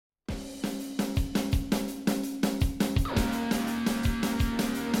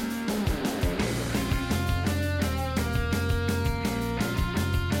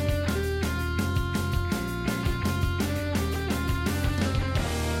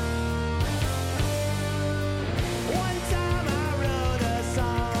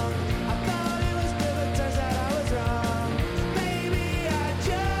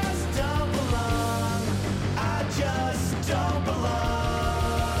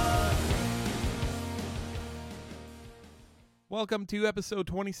Welcome to episode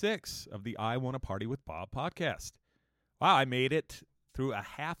 26 of the I Want to Party with Bob podcast. Wow, I made it through a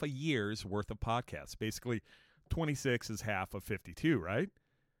half a year's worth of podcasts. Basically, 26 is half of 52, right?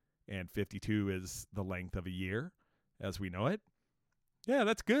 And 52 is the length of a year as we know it. Yeah,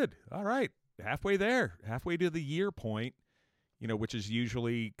 that's good. All right, halfway there, halfway to the year point, which is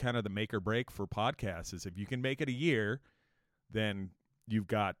usually kind of the make or break for podcasts, is if you can make it a year, then you've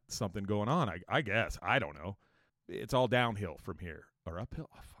got something going on, I guess. I don't know. It's all downhill from here, or uphill.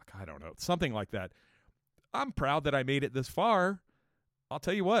 Oh, fuck, I don't know. Something like that. I'm proud that I made it this far. I'll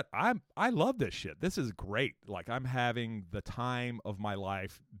tell you what, I love this shit. This is great. Like, I'm having the time of my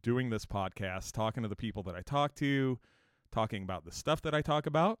life doing this podcast, talking to the people that I talk to, talking about the stuff that I talk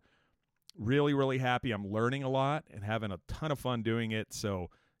about. Really, really happy. I'm learning a lot and having a ton of fun doing it. So,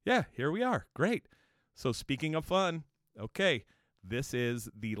 yeah, here we are. Great. So, speaking of fun, okay, this is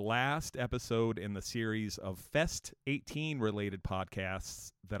the last episode in the series of Fest 18 related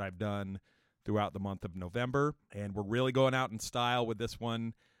podcasts that I've done throughout the month of November. And we're really going out in style with this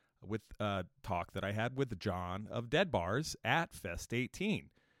one, with a talk that I had with John of Dead Bars at Fest 18.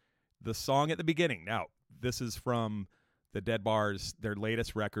 The song at the beginning. Now, this is from the Dead Bars, their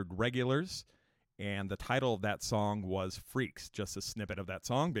latest record, Regulars. And the title of that song was Freaks, just a snippet of that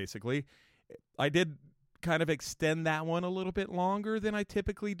song, basically. I did kind of extend that one a little bit longer than I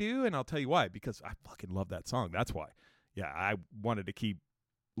typically do, and I'll tell you why, because I fucking love that song. That's why. Yeah, I wanted to keep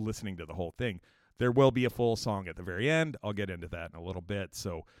listening to the whole thing. There will be a full song at the very end. I'll get into that in a little bit.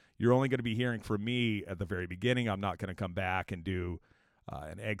 So you're only going to be hearing from me at the very beginning. I'm not going to come back and do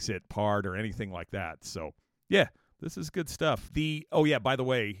an exit part or anything like that. So yeah, this is good stuff. By the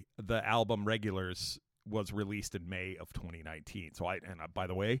way, the album Regulars was released in May of 2019. So by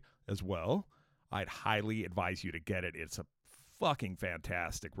the way, as well, I'd highly advise you to get it. It's a fucking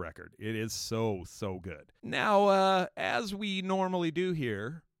fantastic record. It is so, so good. Now, as we normally do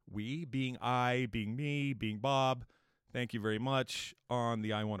here, we, being I, being me, being Bob, thank you very much on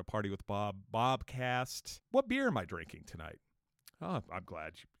the I Want to Party with Bob Bobcast. What beer am I drinking tonight? Oh, I'm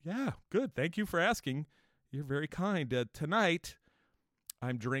glad. Yeah, good. Thank you for asking. You're very kind. Tonight,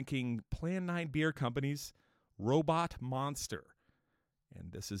 I'm drinking Plan 9 Beer Company's Robot Monster.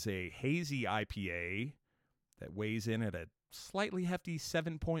 And this is a hazy IPA that weighs in at a slightly hefty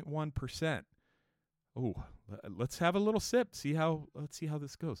 7.1%. Oh, let's have a little sip. Let's see how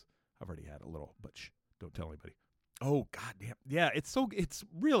this goes. I've already had a little, but don't tell anybody. Oh, goddamn. Yeah, it's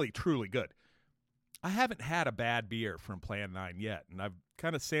really, truly good. I haven't had a bad beer from Plan 9 yet, and I've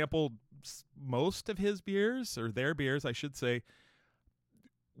kind of sampled most of his beers, or their beers, I should say.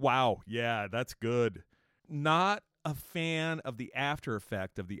 Wow, yeah, that's good. Not a fan of the after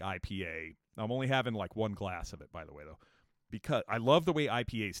effect of the IPA. I'm only having like one glass of it, by the way, though, because I love the way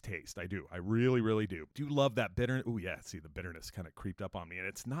IPAs taste. I do. I really, really do. Do love that bitterness. Oh, yeah. See, the bitterness kind of creeped up on me. And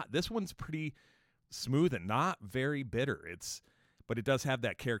it's not, this one's pretty smooth and not very bitter. But it does have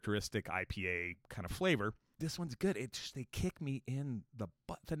that characteristic IPA kind of flavor. This one's good. They kick me in the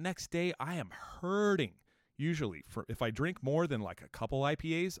butt. The next day, I am hurting. Usually, if I drink more than like a couple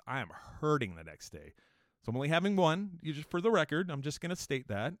IPAs, I am hurting the next day. So I'm only having one. Just for the record, I'm just going to state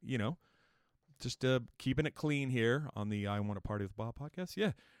that, just keeping it clean here on the I Want to Party with Bob podcast.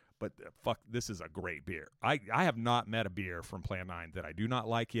 Yeah, but fuck, this is a great beer. I have not met a beer from Plan 9 that I do not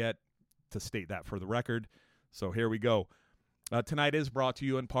like yet, to state that for the record. So here we go. Tonight is brought to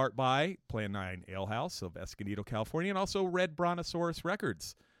you in part by Plan 9 Ale House of Escondido, California, and also Red Brontosaurus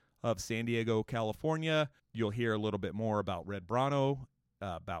Records of San Diego, California. You'll hear a little bit more about Red Bronto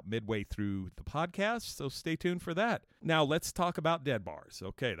about midway through the podcast, so stay tuned for that. Now, let's talk about Dead Bars.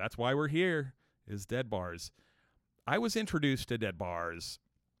 Okay, that's why we're here, is Dead Bars. I was introduced to Dead Bars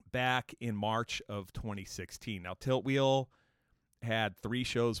back in March of 2016. Now, Tilt Wheel had 3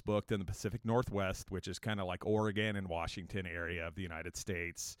 shows booked in the Pacific Northwest, which is kind of like Oregon and Washington area of the United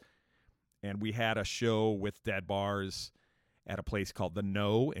States. And we had a show with Dead Bars at a place called The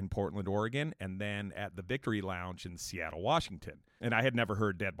No in Portland, Oregon, and then at the Victory Lounge in Seattle, Washington. And I had never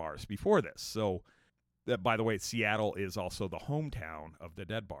heard Dead Bars before this. So, by the way, Seattle is also the hometown of the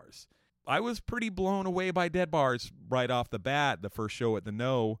Dead Bars. I was pretty blown away by Dead Bars right off the bat. The first show at The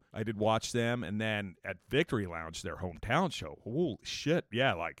No, I did watch them, and then at Victory Lounge, their hometown show. Holy shit,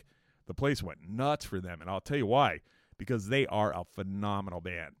 yeah, like the place went nuts for them, and I'll tell you why. Because they are a phenomenal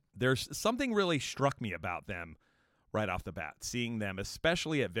band. There's something really struck me about them right off the bat, seeing them,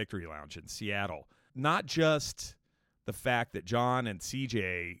 especially at Victory Lounge in Seattle. Not just the fact that John and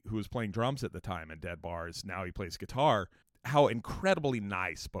CJ, who was playing drums at the time in Dead Bars, now he plays guitar, how incredibly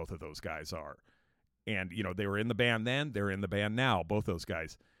nice both of those guys are. And, they were in the band then, they're in the band now, both those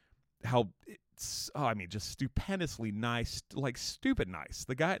guys. How just stupendously nice, like stupid nice.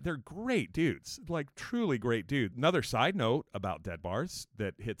 They're great dudes, like truly great dudes. Another side note about Dead Bars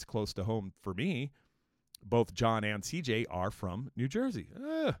that hits close to home for me, both John and CJ are from New Jersey.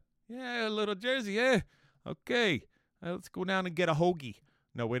 Yeah, little Jersey, okay. Let's go down and get a hoagie.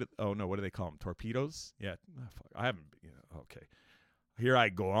 No, wait. Oh, no, what do they call them? Torpedoes? Yeah, I haven't, okay. Here I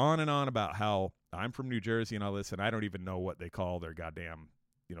go on and on about how I'm from New Jersey and all this, and I don't even know what they call their goddamn,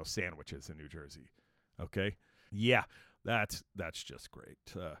 sandwiches in New Jersey. Okay? Yeah, that's just great.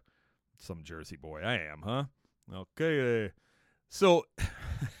 Some Jersey boy I am, huh? Okay. So,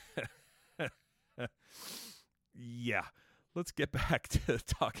 yeah, let's get back to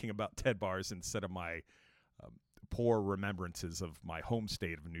talking about Dead Bars instead of my poor remembrances of my home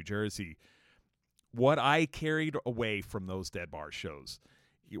state of New Jersey. What I carried away from those Dead Bars shows,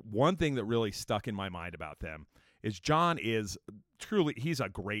 one thing that really stuck in my mind about them is John is truly, he's a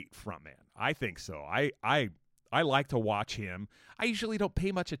great frontman. I think so. I like to watch him. I usually don't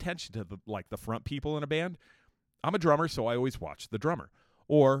pay much attention to the front people in a band. I'm a drummer, so I always watch the drummer.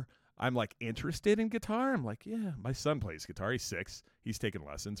 Or I'm like interested in guitar. I'm like, yeah, my son plays guitar. He's 6. He's taking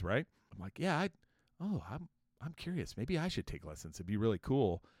lessons, right? I'm like, yeah, I'm curious. Maybe I should take lessons. It'd be really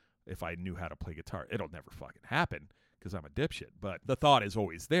cool if I knew how to play guitar. It'll never fucking happen because I'm a dipshit, but the thought is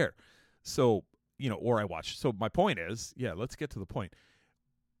always there. So, or I watch. So my point is, yeah, let's get to the point.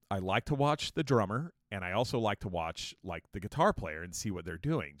 I like to watch the drummer, and I also like to watch like the guitar player and see what they're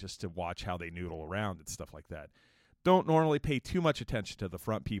doing, just to watch how they noodle around and stuff like that. Don't normally pay too much attention to the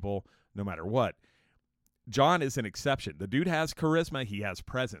front people, no matter what. John is an exception. The dude has charisma. He has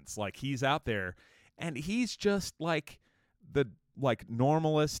presence. Like, he's out there, and he's just like the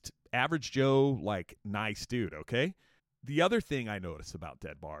normalist, average Joe, like nice dude, okay? The other thing I notice about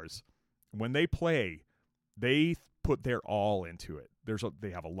Dead Bars, when they play, they put their all into it.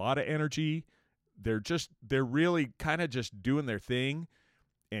 They have a lot of energy. They're really kind of just doing their thing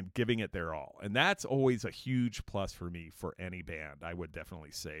and giving it their all. And that's always a huge plus for me for any band, I would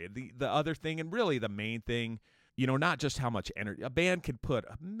definitely say. The other thing, and really the main thing, not just how much energy. A band could put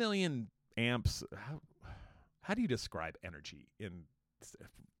 1 million amps. How do you describe energy?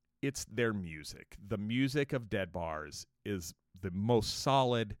 It's their music. The music of Dead Bars is the most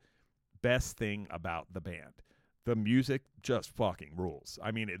solid, best thing about the band. The music just fucking rules.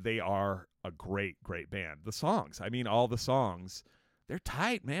 I mean, they are a great, great band. The songs, all the songs, they're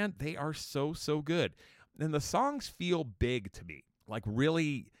tight, man. They are so, so good. And the songs feel big to me. Like,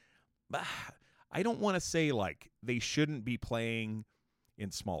 really, I don't want to say, like, they shouldn't be playing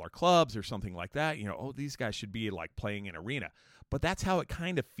in smaller clubs or something like that. These guys should be, like, playing in arena. But that's how it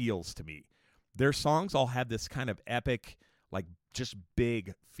kind of feels to me. Their songs all have this kind of epic, like, just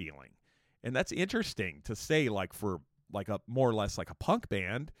big feeling. And that's interesting to say, like, for like a more or less like a punk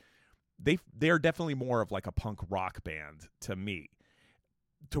band, they're definitely more of like a punk rock band to me,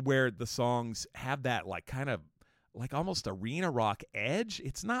 to where the songs have that like kind of like almost arena rock edge.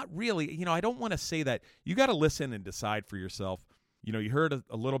 It's not really, I don't want to say that. You got to listen and decide for yourself. You heard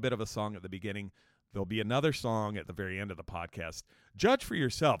a little bit of a song at the beginning. There'll be another song at the very end of the podcast. Judge for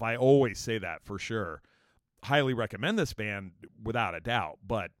yourself. I always say that for sure. Highly recommend this band without a doubt,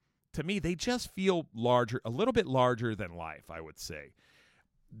 but to me, they just feel larger, a little bit larger than life, I would say.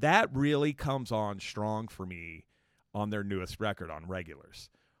 That really comes on strong for me on their newest record, on Regulars.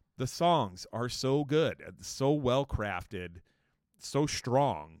 The songs are so good, so well crafted, so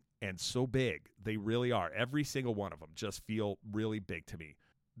strong, and so big. They really are. Every single one of them just feel really big to me.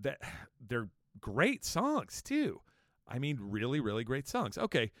 They're great songs, too. Really, really great songs.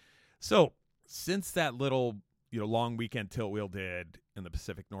 Okay, so since that little long weekend Tilt Wheel did in the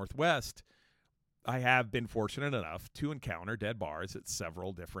Pacific Northwest, I have been fortunate enough to encounter Dead Bars at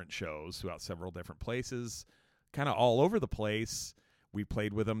several different shows throughout several different places, kind of all over the place. We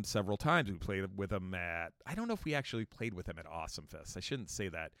played with them several times. We played with them at, I don't know if we actually played with them at Awesome Fest. I shouldn't say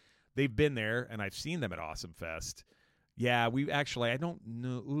that. They've been there, and I've seen them at Awesome Fest. Yeah, I don't know.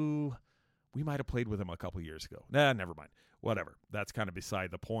 Ooh, we might have played with them a couple years ago. Nah, never mind. Whatever. That's kind of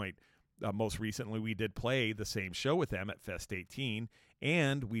beside the point. Most recently, we did play the same show with them at Fest 18,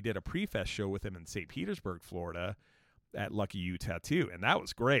 and we did a pre-fest show with them in St. Petersburg, Florida, at Lucky You Tattoo, and that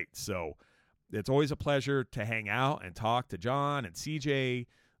was great. So it's always a pleasure to hang out and talk to John and CJ,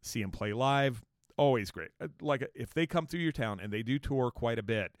 see them play live. Always great. Like, if they come through your town, and they do tour quite a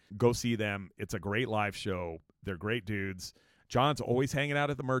bit, go see them. It's a great live show. They're great dudes. John's always hanging out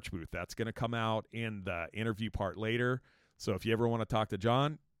at the merch booth. That's going to come out in the interview part later. So if you ever want to talk to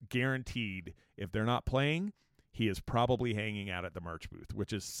John, guaranteed, if they're not playing, he is probably hanging out at the merch booth,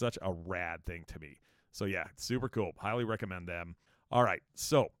 which is such a rad thing to me. So yeah, super cool. Highly recommend them. All right,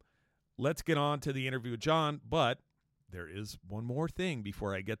 so let's get on to the interview with John. But there is one more thing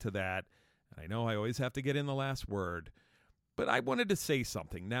before I get to that. I know I always have to get in the last word, but I wanted to say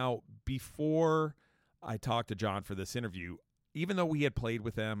something. Now, before I talked to John for this interview, even though we had played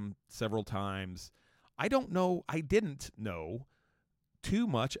with them several times, I didn't know too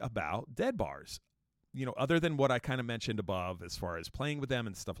much about Dead Bars. You know, other than what I kind of mentioned above as far as playing with them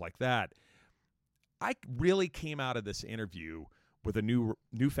and stuff like that. I really came out of this interview with a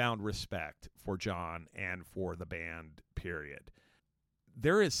newfound respect for John and for the band, period.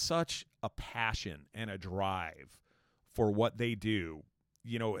 There is such a passion and a drive for what they do,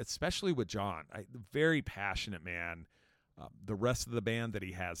 you know, especially with John. Very passionate man. The rest of the band that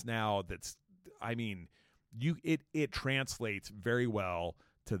he has now, it translates very well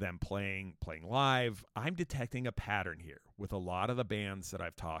to them playing live. I'm detecting a pattern here with a lot of the bands that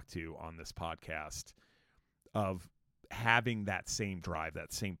I've talked to on this podcast of having that same drive,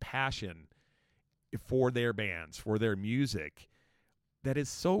 that same passion for their bands, for their music, that is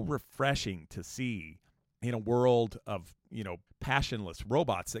so refreshing to see in a world of, you know, passionless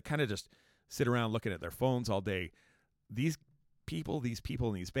robots that kind of just sit around looking at their phones all day. These people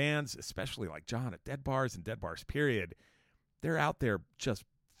in these bands, especially like John at Dead Bars and Dead Bars period, they're out there just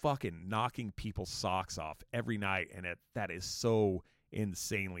fucking knocking people's socks off every night, and that is so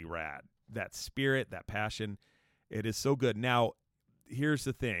insanely rad. That spirit, that passion, it is so good. Now, here's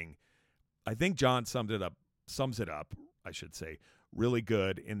the thing. I think John sums it up, I should say, really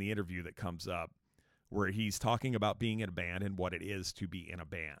good in the interview that comes up, where he's talking about being in a band and what it is to be in a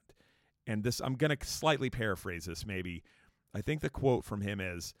band. And this, I'm going to slightly paraphrase this maybe. I think the quote from him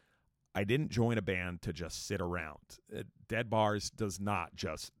is, I didn't join a band to just sit around. Dead Bars does not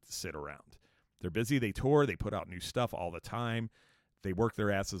just sit around. They're busy, they tour, they put out new stuff all the time. They work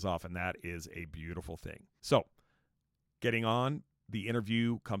their asses off, and that is a beautiful thing. So, getting on, the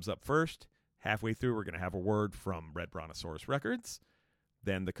interview comes up first. Halfway through, we're going to have a word from Red Brontosaurus Records.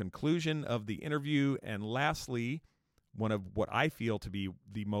 Then the conclusion of the interview, and lastly, one of what I feel to be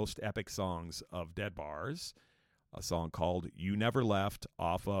the most epic songs of Dead Bars, a song called You Never Left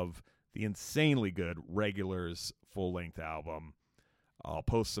off of the insanely good Regulars full-length album. I'll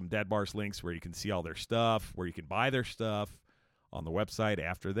post some Dead Bars links where you can see all their stuff, where you can buy their stuff on the website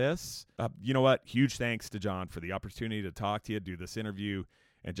after this. You know what? Huge thanks to John for the opportunity to talk to you, do this interview,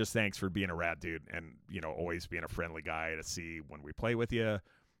 and just thanks for being a rad dude and, you know, always being a friendly guy to see when we play with you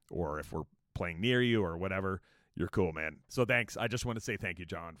or if we're playing near you or whatever. You're cool, man. So thanks. I just want to say thank you,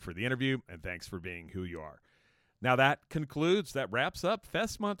 John, for the interview, and thanks for being who you are. Now that wraps up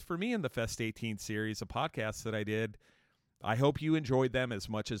Fest Month for me in the Fest 18 series of podcasts that I did. I hope you enjoyed them as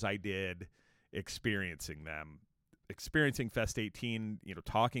much as I did experiencing them. Experiencing Fest 18, you know,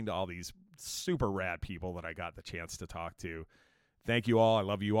 talking to all these super rad people that I got the chance to talk to. Thank you all. I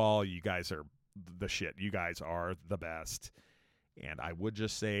love you all. You guys are the shit. You guys are the best. And I would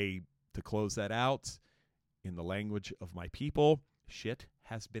just say, to close that out, in the language of my people, shit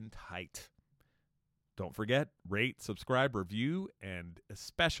has been tight. Don't forget, rate, subscribe, review, and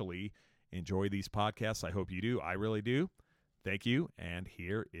especially enjoy these podcasts. I hope you do. I really do. Thank you. And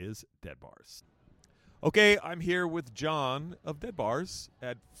here is Dead Bars. Okay, I'm here with John of Dead Bars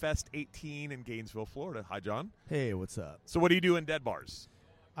at Fest 18 in Gainesville, Florida. Hi, John. Hey, what's up? So what do you do in Dead Bars?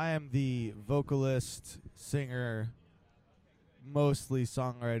 I am the vocalist, singer, mostly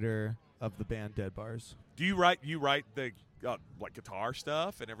songwriter of the band Dead Bars. Do you write the like guitar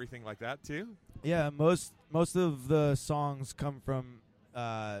stuff and everything like that too? Yeah, most of the songs come from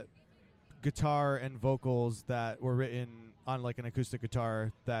guitar and vocals that were written on like an acoustic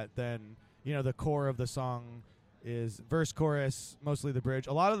guitar that then, you know, the core of the song is verse, chorus, mostly the bridge.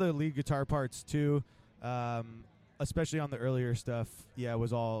 A lot of the lead guitar parts too, especially on the earlier stuff,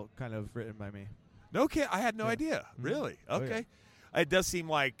 was all kind of written by me. Okay, I had no idea. Mm-hmm. Really? Okay. Oh, yeah. It does seem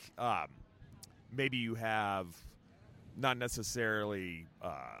like maybe you have not necessarily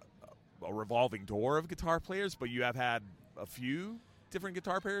a revolving door of guitar players, but you have had a few different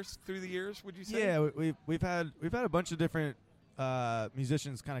guitar players through the years, would you say? Yeah, we've had a bunch of different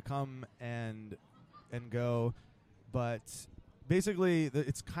musicians kind of come and go, but basically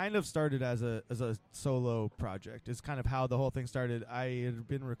it's kind of started as a solo project. It's kind of how the whole thing started. I had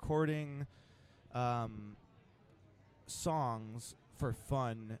been recording songs for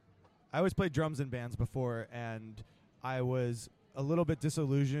fun. I always played drums in bands before, and I was a little bit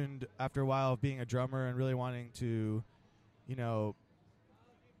disillusioned after a while of being a drummer and really wanting to, you know,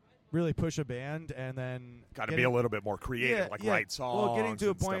 really push a band, and then got to be a little bit more creative, write songs. Well, getting to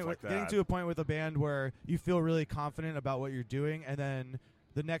a point with a band where you feel really confident about what you're doing, and then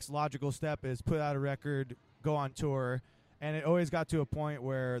the next logical step is put out a record, go on tour, And it always got to a point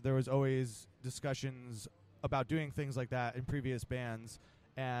where there was always discussions about doing things like that in previous bands,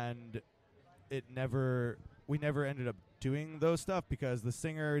 and we never ended up doing those stuff because the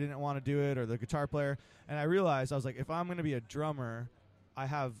singer didn't want to do it or the guitar player. And I realized, I was like, if I'm going to be a drummer, I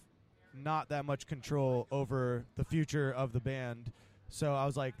have not that much control over the future of the band. So I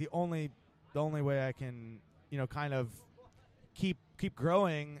was like, the only way I can, kind of keep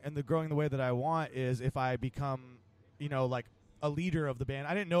growing and growing the way that I want is if I become, like a leader of the band.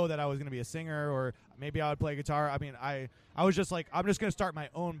 I didn't know that I was going to be a singer or maybe I would play guitar. I mean, I was just like, I'm just going to start my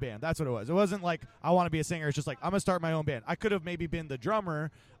own band. That's what it was. It wasn't like I want to be a singer. It's just like, I'm going to start my own band. I could have maybe been the drummer,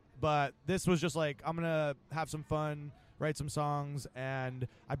 but this was just like, I'm going to have some fun, write some songs. And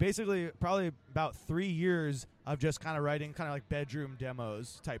I basically probably about 3 years of just kind of writing kind of like bedroom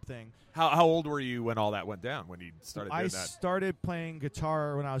demos type thing. How old were you when all that went down, when you started doing that? I started playing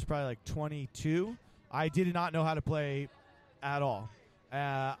guitar when I was probably like 22. I did not know how to play at all.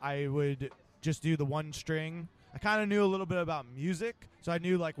 I would just do the one string. I kind of knew a little bit about music, so I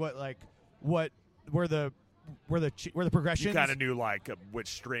knew like where the progressions. You kind of knew like which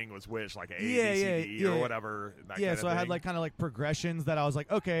string was which, like A, B, C, D, or whatever. Yeah, so I had like kind of like progressions that I was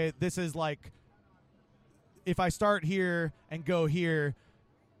like, okay, this is like, if I start here and go here,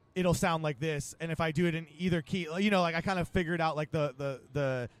 it'll sound like this, and if I do it in either key, like I kind of figured out like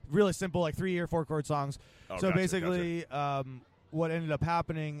the really simple like 3 or 4 chord songs. Oh, so gotcha, basically, what ended up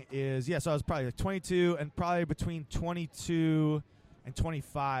happening is, so I was probably like 22, and probably between 22 and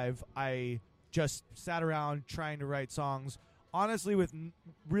 25, I just sat around trying to write songs, honestly, with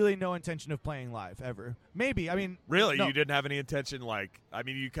really no intention of playing live ever. Maybe, I mean, really, no. You didn't have any intention. Like, I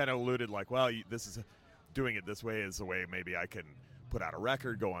mean, you kind of alluded like, well, this is doing it this way is the way maybe I can put out a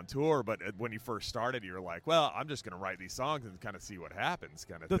record, go on tour. But when you first started, you were like, well, I'm just going to write these songs and kind of see what happes,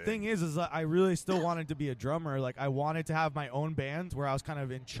 kind of The thing. thing is that I really still wanted to be a drummer. Like, I wanted to have my own band where I was kind of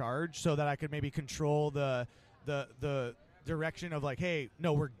in charge so that I could maybe control the direction of like, hey,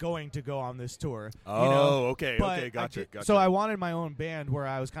 no, we're going to go on this tour. Oh, okay, But gotcha. So I wanted my own band where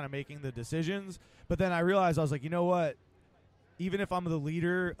I was kind of making the decisions. But then I realized, I was like, you know what? Even if I'm the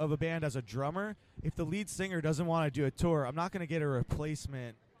leader of a band as a drummer, if the lead singer doesn't want to do a tour, I'm not going to get a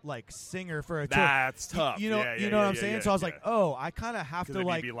replacement like singer for a tour. That's tough. You know what I'm saying? Yeah, so I was like, oh, I kind of have to then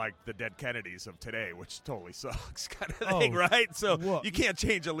like you'd be like the Dead Kennedys of today, which totally sucks, kind of thing, right? So you can't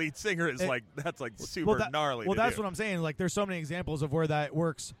change a lead singer. It's like that's like super gnarly. Well, that's what I'm saying. Like, there's so many examples of where that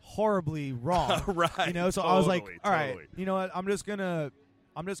works horribly wrong, right? So I was like, all right, you know what? I'm just gonna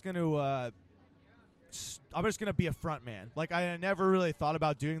be a front man. Like, I never really thought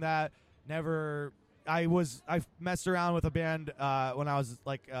about doing that. I messed around with a band when I was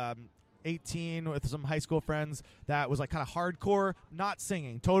like 18 with some high school friends that was like kind of hardcore, not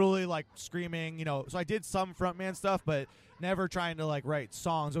singing, totally like screaming, So I did some frontman stuff, but never trying to like write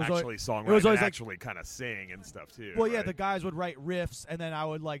songs. It was songwriting. It was always actually kind of sing and stuff too. Well, right? yeah, the guys would write riffs, and then I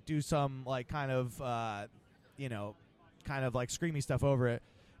would like do some like kind of like screamy stuff over it.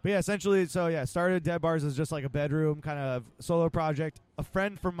 But yeah, essentially, started Dead Bars as just like a bedroom kind of solo project. A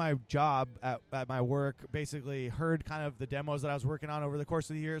friend from my job at my work basically heard kind of the demos that I was working on over the course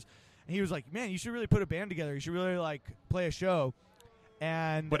of the years, and he was like, "Man, you should really put a band together. You should really like play a show."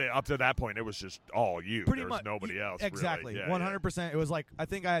 But up to that point, it was just all you. Pretty there much was nobody else. Exactly, really. 100%. It was like, I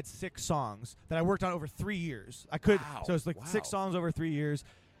think I had 6 songs that I worked on over 3 years. So it's like 6 songs over 3 years.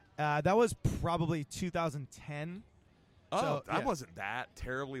 That was probably 2010. Oh, that wasn't that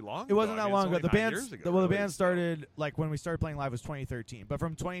terribly long ago. It wasn't that long ago. The band started started, like, when we started playing live was 2013. But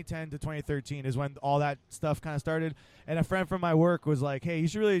from 2010 to 2013 is when all that stuff kind of started. And a friend from my work was like, hey, you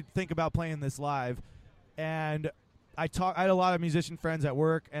should really think about playing this live. And I had a lot of musician friends at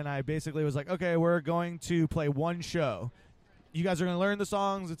work, and I basically was like, okay, we're going to play one show. You guys are going to learn the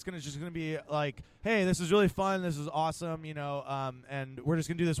songs. It's just going to be like, hey, this is really fun. This is awesome, and we're just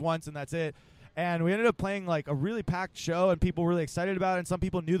going to do this once, and that's it. And we ended up playing like a really packed show, and people were really excited about it. And some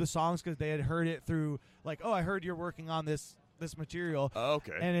people knew the songs because they had heard it through, like, oh, I heard you're working on this material. Oh,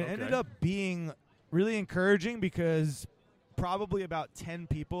 okay. And it ended up being really encouraging because probably about 10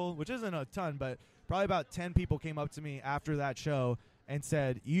 people, which isn't a ton, but probably about 10 people came up to me after that show and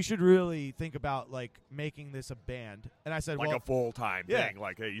said, you should really think about like making this a band. And I said, like, well, a full-time thing,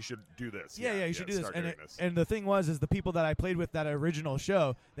 like, hey, you should do this. Yeah, you should do this. This. And the thing was, is the people that I played with that original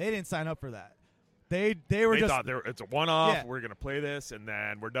show, they didn't sign up for that. They thought it's a one-off. Yeah. We're gonna play this and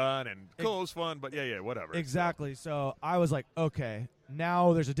then we're done. And cool, it was fun, but whatever. Exactly. So I was like, okay,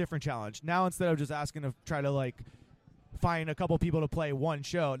 now there's a different challenge. Now instead of just asking to try to like find a couple people to play one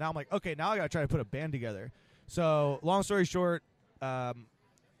show, now I'm like, okay, now I gotta try to put a band together. So long story short, a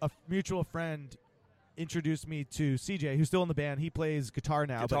mutual friend introduced me to CJ, who's still in the band. He plays guitar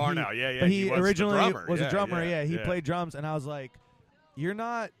now. Yeah. But he was originally the drummer. was a drummer. Yeah, He played drums, and I was like, "You're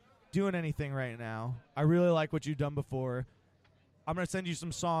not doing anything right now. I really like what you've done before. I'm gonna send you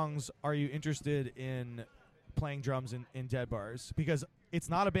some songs. Are you interested in playing drums in Dead Bars? Because it's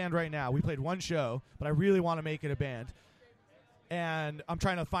not a band right now. We played one show, but I really want to make it a band. And I'm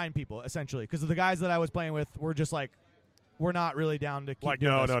trying to find people, essentially, because the guys that I was playing with were just like, we're not really down to keep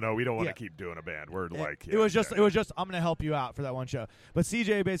doing this. No, we don't want to keep doing a band. We're it was just I'm gonna help you out for that one show. But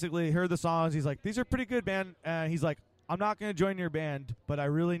CJ basically heard the songs. He's like, these are pretty good, man. And he's like, I'm not gonna join your band, but I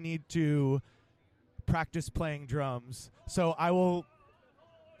really need to practice playing drums. So I will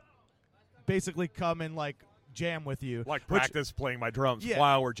basically come and like jam with you, like practice playing my drums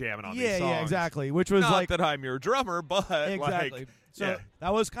while we're jamming on these songs. Yeah, exactly. Which was not like that I'm your drummer, but exactly. Like, so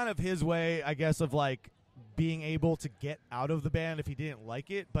that was kind of his way, I guess, of like being able to get out of the band if he didn't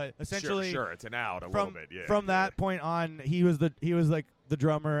like it. But essentially, sure, it's an out a little bit. Yeah. From that point on, he was like the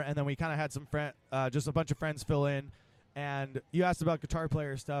drummer, and then we kind of had some just a bunch of friends fill in. And you asked about guitar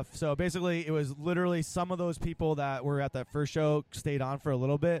player stuff. So basically, it was literally some of those people that were at that first show stayed on for a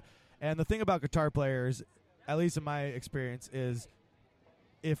little bit. And the thing about guitar players, at least in my experience, is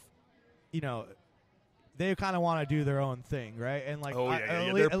if, they kind of want to do their own thing, right? And like,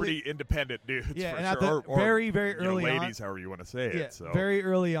 they're pretty independent dudes. Yeah, for and sure. at the very early on, ladies, however you want to say it. So. Very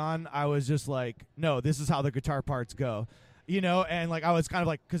early on, I was just like, no, this is how the guitar parts go. And like I was kind of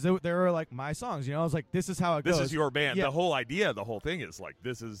like, because they were like my songs, I was like, this is how it goes. This is your band. Yeah. The whole idea, the whole thing is like,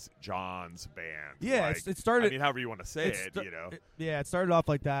 this is John's band. Yeah, like, it started. I mean, however you want to say it, it started off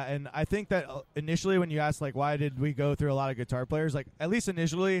like that, and I think that initially, when you asked like, why did we go through a lot of guitar players? Like, at least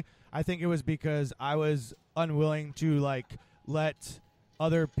initially, I think it was because I was unwilling to like let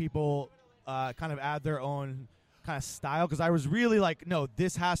other people kind of add their own kind of style, because I was really like, no,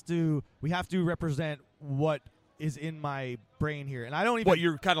 we have to represent what is in my brain here. And I don't even... What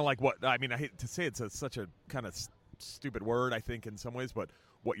you're kind of like, I mean, I hate to say it's such a kind of stupid word, I think, in some ways, but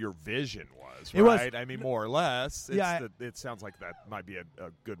what your vision was, right? I mean, more or less. It sounds like that might be a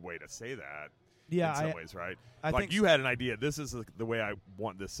good way to say that in some ways, right? I think you had an idea. This is the way I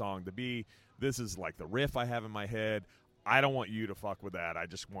want this song to be. This is like the riff I have in my head. I don't want you to fuck with that. I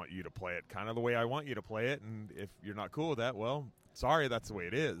just want you to play it kind of the way I want you to play it. And if you're not cool with that, well... sorry, that's the way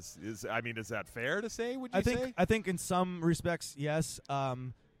it is. Is that fair to say? Would you say? I think in some respects, yes.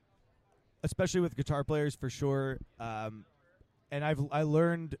 Especially with guitar players, for sure. And I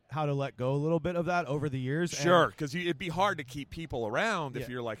learned how to let go a little bit of that over the years. Sure, because it'd be hard to keep people around if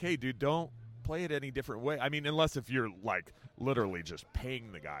you're like, hey, dude, don't play it any different way. I mean, unless if you're like literally just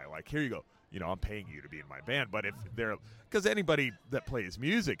paying the guy, like, here you go. I'm paying you to be in my band. But if they're, because anybody that plays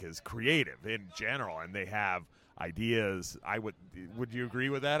music is creative in general, and they have ideas. Would you agree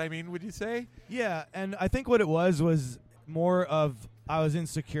with that? I mean, would you say? Yeah, and I think what it was more of I was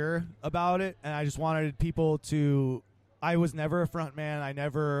insecure about it, and I just wanted people to. I was never a front man. I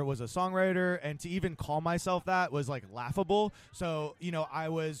never was a songwriter, and to even call myself that was like laughable. So I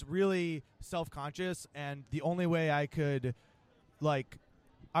was really self-conscious, and the only way I could, like,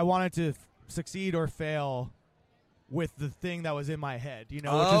 I wanted to succeed or fail with the thing that was in my head, which is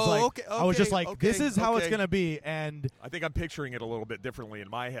like, okay, I was just like, this is how it's going to be. And I think I'm picturing it a little bit differently in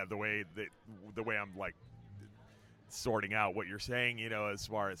my head, the way I'm like sorting out what you're saying, as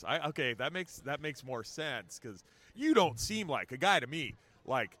far as that makes more sense, because you don't seem like a guy to me.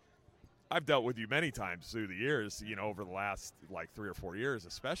 Like, I've dealt with you many times through the years, over the last like 3 or 4 years,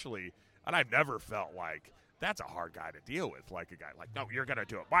 especially. And I've never felt like, that's a hard guy to deal with, like a guy like, no, you're gonna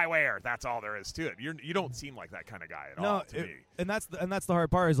do it my way, or that's all there is to it. You don't seem like that kind of guy at all to me. And that's the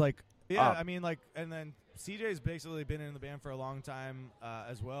hard part is like, I mean, like, and then CJ's basically been in the band for a long time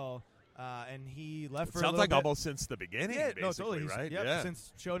as well, and he left for a little sounds like bit. almost since the beginning. Yeah, basically, no, totally, right? Yeah,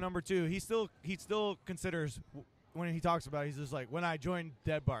 since show number 2, he still considers, when he talks about it, he's just like, when I joined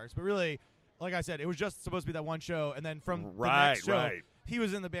Dead Bars, but really, like I said, it was just supposed to be that one show, and then from the next show. He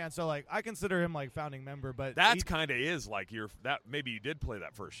was in the band, so like I consider him like founding member. But that's kind of is like maybe you did play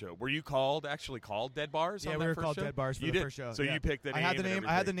that first show. Were you actually called Dead Bars? Yeah, on we that were first called show? Dead Bars for the first show. So you picked the name.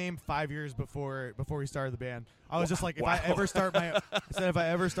 I had the name 5 years before we started the band. I was just like, if I ever start my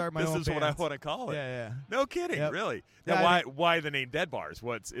this own is band, what I want to call it. Yeah. No kidding, Yep. really. Yeah, now, why the name Dead Bars?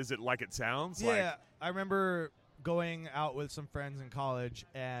 Is it like it sounds? Yeah, like? I remember going out with some friends in college,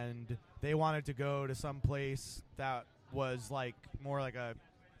 and they wanted to go to some place that was like more like a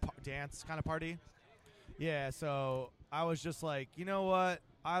dance kind of party. Yeah, so I was just like, you know what?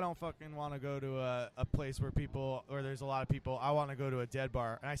 I don't fucking want to go to a place where there's a lot of people. I want to go to a dead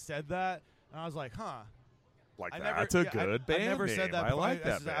bar. And I said that, and I was like, huh. Like I that's never, a good band I never name. said that. I before. like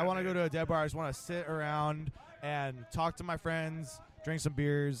that. I want to go to a dead bar. I just want to sit around and talk to my friends, drink some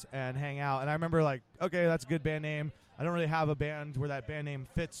beers, and hang out. And I remember like, okay, that's a good band name. I don't really have a band where that band name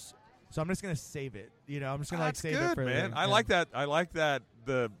fits, so I'm just gonna save it. I'm just gonna That's save good, it for man. I like that. I like that.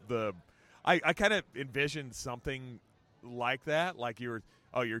 I kind of envisioned something like that. Like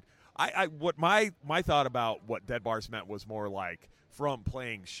what my thought about what Dead Bars meant was more like from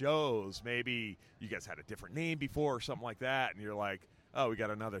playing shows. Maybe you guys had a different name before or something like that, and you're like, oh, we got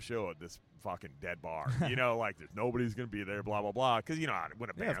another show at this fucking Dead Bar. Like there's nobody's gonna be there. Blah blah blah. Because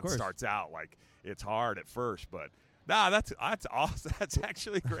when a band starts out, like it's hard at first, but. Nah, that's awesome. That's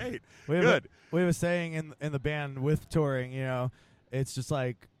actually great. Good. We were saying in the band with touring, it's just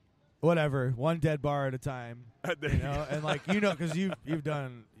like whatever, one dead bar at a time. And like because you've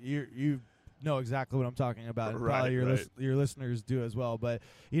done you know exactly what I'm talking about. And probably your listeners do as well. But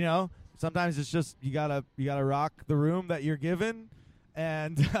sometimes it's just you gotta rock the room that you're given,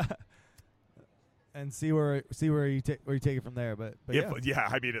 and and see where you take it from there. But yeah,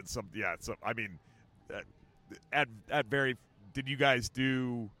 I mean did you guys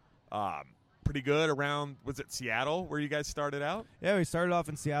do pretty good around, was it Seattle where you guys started out? Yeah, we started off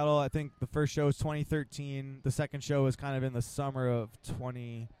in Seattle. I think the first show was 2013. The second show was kind of in the summer of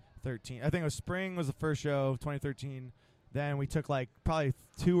 2013. I think it was spring was the first show of 2013. Then we took like probably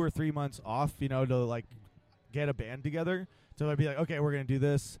 2 or 3 months off, to like get a band together. So I'd be like, okay, we're going to do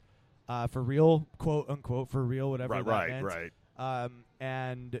this for real, quote unquote, for real, whatever that meant. Right.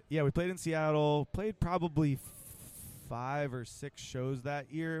 And yeah, we played in Seattle, played probably 5 or 6 shows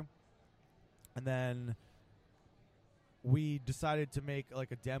that year. And then we decided to make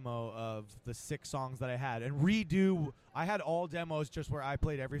like a demo of the 6 songs that I had and redo. I had all demos just where I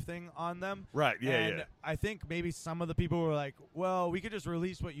played everything on them. Right, yeah, and I think maybe some of the people were like, well, we could just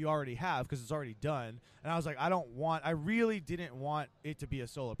release what you already have because it's already done. And I was like, I really didn't want it to be a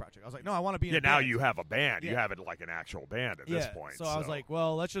solo project. I was like, no, I want to be in a band. Now you have a band. Yeah. You have it like an actual band at this point. So I was like,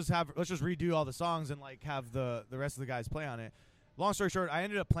 well, let's just redo all the songs and like have the rest of the guys play on it. Long story short, I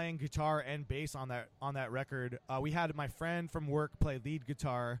ended up playing guitar and bass on that record. We had my friend from work play lead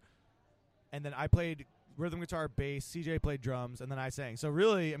guitar, and then I played rhythm guitar, bass. CJ played drums, and then I sang. So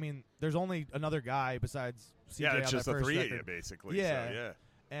really, I mean, there's only another guy besides CJ. Yeah, it's on just that the first 3 record. of you, basically. Yeah, so, yeah.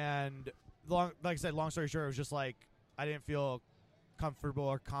 And like I said, long story short, it was just like I didn't feel comfortable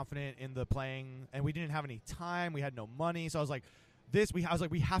or confident in the playing, and we didn't have any time. We had no money, so I was like, I was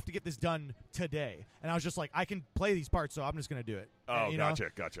like, we have to get this done today. And I was just like, I can play these parts, so I'm just going to do it. Oh, gotcha.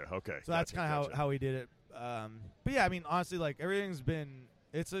 Okay. So that's kind of how we did it. But yeah, I mean, honestly, like everything's been,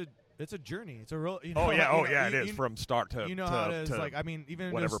 it's a journey. It's a real, it is from start to, how it is. Like, I mean,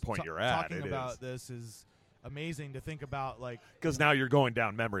 even whatever point you're at, talking about this is amazing to think about, like, because now you're going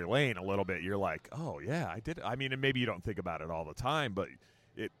down memory lane a little bit. You're like, oh yeah, I did it. I mean, and maybe you don't think about it all the time, but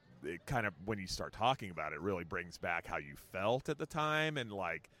it kind of, when you start talking about it, really brings back how you felt at the time and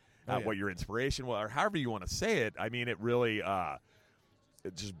like what your inspiration was, or however you want to say it. I mean, it really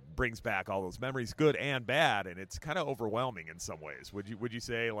it just brings back all those memories, good and bad, and it's kind of overwhelming in some ways. Would you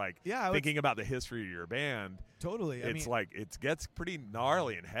say, like, thinking about the history of your band? Totally. It's like it gets pretty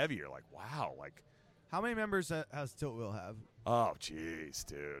gnarly and heavy. You're like, wow, like how many members has Tilt Wheel have? Oh, jeez,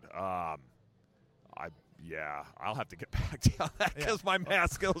 dude. I'll have to get back to you on that because my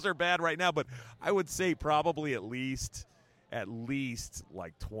math skills are bad right now. But I would say probably at least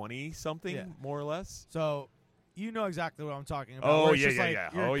like 20 something, more or less. So you know exactly what I'm talking about. Oh, yeah.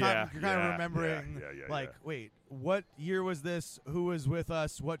 You're kind of remembering, wait, what year was this? Who was with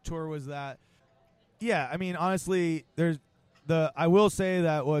us? What tour was that? Yeah, I mean, honestly, I will say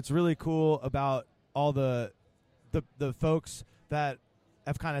that what's really cool about all the folks that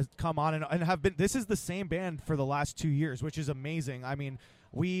have kind of come on and have been. This is the same band for the last 2 years, which is amazing. I mean,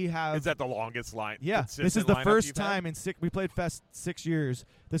 we have. Is that the longest line? Yeah, this is the first time we played Fest 6 years.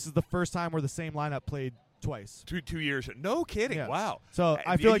 This is the first time where the same lineup played twice. 2 years. No kidding. Yeah. Wow. So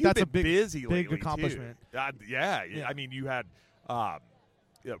I feel like that's a big accomplishment. Yeah. I mean, you had.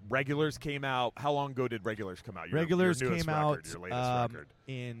 Regulars came out. How long ago did Regulars come out? Regulars your came out your latest record.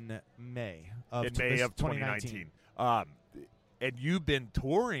 in May of 2019. And you've been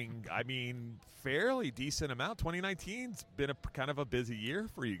touring, I mean, fairly decent amount. 2019's been a kind of a busy year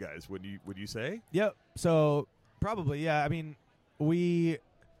for you guys, would you say? Yep. So probably, yeah. I mean,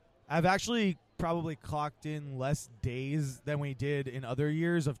 I've actually probably clocked in less days than we did in other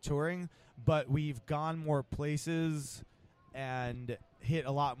years of touring, but we've gone more places and hit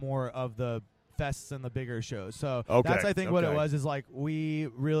a lot more of the fests and the bigger shows. So that's, I think, what it was, is like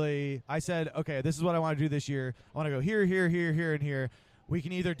I said, okay, this is what I want to do this year. I want to go here, here, here, here, and here. We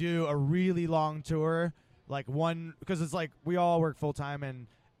can either do a really long tour like one, because it's like we all work full time, and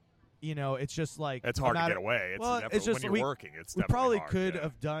you know, it's just like it's hard to get away. It's just when you're working. It's we definitely probably hard, could yeah.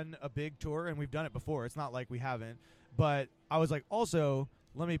 have done a big tour, and we've done it before. It's not like we haven't. But I was like, also,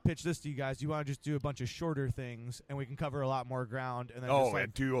 let me pitch this to you guys. You want to just do a bunch of shorter things, and we can cover a lot more ground, and then just, like,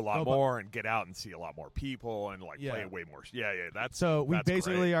 and do a lot more, and get out and see a lot more people, and like Yeah. play way more. Yeah, that's so we that's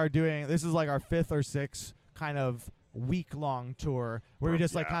basically great. are doing. This is like our 5th or 6th kind of week-long tour where we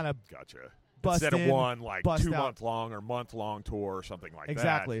just like kind of gotcha. bust Instead in, of one like bust 2 out. month long or month long tour or something like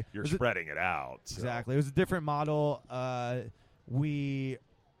Exactly. that, you're Was it- spreading it out. So. Exactly. It was a different model. We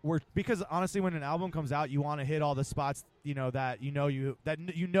were, because honestly, when an album comes out, you want to hit all the spots, you know, that you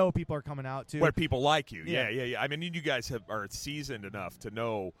know people are coming out to. Where people like you. Yeah. Yeah. I mean, you guys are seasoned enough to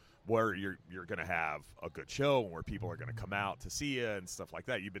know where you're going to have a good show and where people are going to come out to see you and stuff like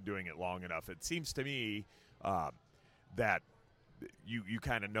that. You've been doing it long enough. It seems to me that you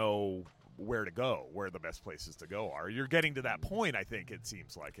kind of know where to go, where the best places to go are. You're getting to that point, I think it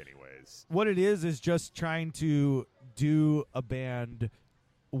seems like, anyways. What it is just trying to do a band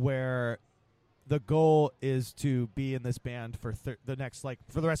where the goal is to be in this band for the next, like,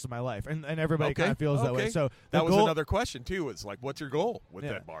 for the rest of my life, and everybody kind of feels that way. So that was goal, another question too. Is like, what's your goal with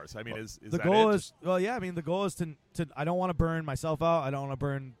Yeah. Dead Bars? I mean, is the that goal it? is, well, yeah, I mean, the goal is to I don't want to burn myself out. I don't want to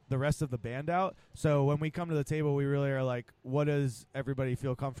burn the rest of the band out. So when we come to the table, we really are like, what does everybody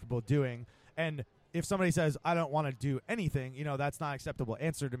feel comfortable doing? And if somebody says, I don't want to do anything, you know, that's not an acceptable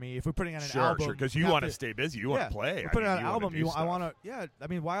answer to me. If we're putting on an album, Sure, because you want to stay busy, you want to play. We're putting on an you wanna album, do I stuff. want to, yeah. I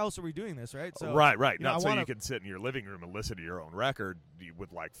mean, why else are we doing this, right? So right. you know, Not so wanna, you can sit in your living room and listen to your own record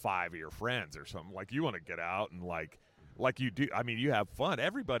with like 5 of your friends or something. Like, you want to get out and like you do. I mean, you have fun.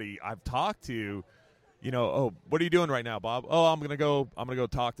 Everybody I've talked to, you know, oh, what are you doing right now, Bob? Oh, I'm gonna go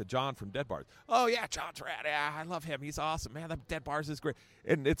talk to John from Dead Bars. Oh yeah, John's rad. Yeah, I love him. He's awesome, man. That Dead Bars is great.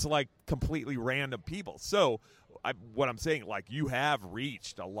 And it's like completely random people. So what I'm saying, like, you have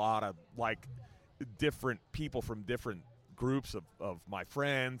reached a lot of like different people from different groups of my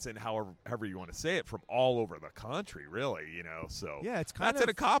friends, and however you want to say it, from all over the country, really, you know. So yeah, it's kind that's of an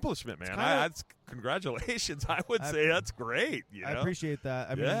accomplishment, man. That's congratulations. I would say that's great. You know? I appreciate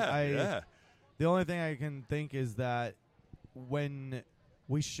that. I mean, yeah. The only thing I can think is that when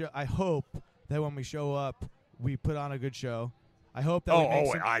we I hope that when we show up, we put on a good show. I hope that.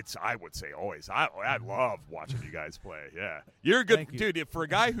 I would say always. I love watching you guys play. Yeah, you're a good dude. For a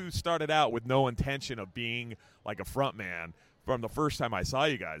guy who started out with no intention of being like a front man, from the first time I saw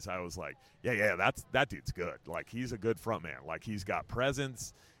you guys, I was like, yeah, that dude's good. Like, he's a good front man. Like, he's got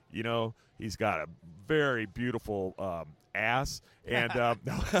presence. You know, he's got a very beautiful ass. And no,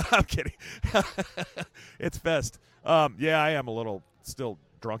 I'm kidding. It's fest. Yeah, I am a little still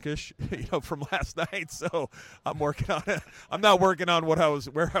drunkish, you know, from last night. So I'm working on it. I'm not working on where I was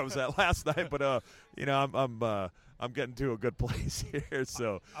at last night, but you know, I'm getting to a good place here.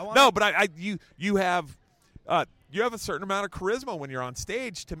 So but you have a certain amount of charisma when you're on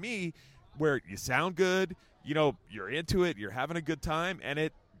stage, to me, where you sound good, you know, you're into it, you're having a good time,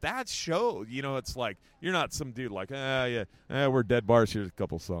 and that show, you know, it's like you're not some dude like, we're Dead Bars, here's a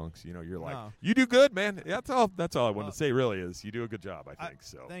couple songs. You know, you're like, you do good, man. That's all I wanted to say, really, is you do a good job, I think.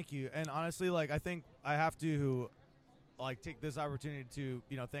 So thank you. And honestly, like, I think I have to like take this opportunity to,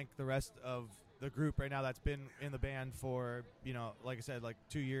 you know, thank the rest of the group right now that's been in the band for, you know, like I said, like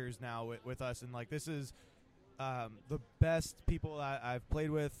 2 years now with us. And like, this is the best people that I've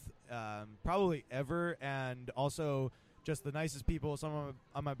played with probably ever, and also just the nicest people, some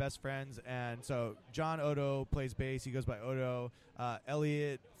of my best friends. And so John Odo plays bass. He goes by Odo.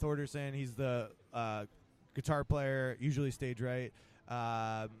 Elliot Thorderson, he's the guitar player, usually stage right.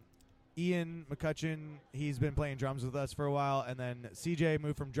 Ian McCutcheon, he's been playing drums with us for a while. And then CJ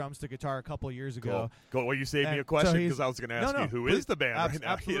moved from drums to guitar a couple years ago. Cool. Well, you saved me a question, because I was going to ask you, who is the band right now?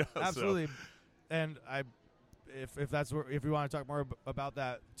 Absolutely. You know, absolutely. And if that's if we want to talk more about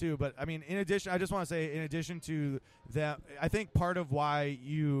that too. But I mean, in addition, I just want to say, in addition to that, I think part of why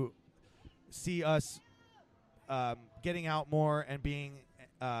you see us getting out more and being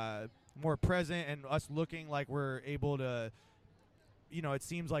more present, and us looking like we're able to, you know, it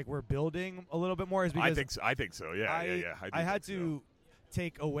seems like we're building a little bit more, is because I think so. Yeah. I had to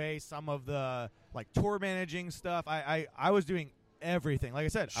take away some of the like tour managing stuff. I was doing everything. Like I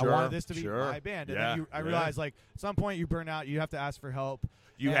said, I wanted this to be my band, and then I realized, like, at some point you burn out, you have to ask for help.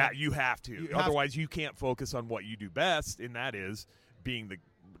 You have to. Otherwise, you can't focus on what you do best, and that is being the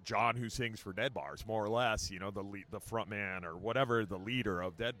John who sings for Dead Bars, more or less. You know, the front man or whatever, the leader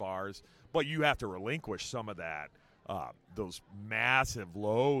of Dead Bars. But you have to relinquish some of that, those massive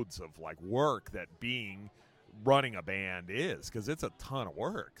loads of like work that being running a band is, because it's a ton of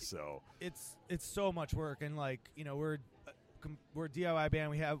work. So it's so much work, and like, you know, we're a DIY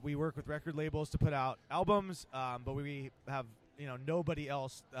band. We work with record labels to put out albums, but we have, you know, nobody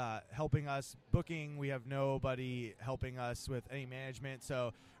else helping us booking. We have nobody helping us with any management.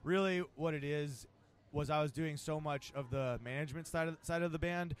 So really, what it is was I was doing so much of the management side of the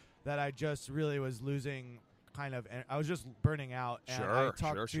band that I just really was losing I was just burning out. And I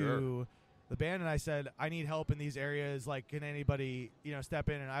talked to the band and I said, I need help in these areas. Like, can anybody, you know, step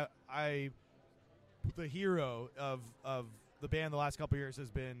in? And I the hero of the band the last couple of years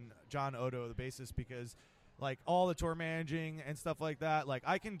has been John Odo, the bassist, because like all the tour managing and stuff like that, like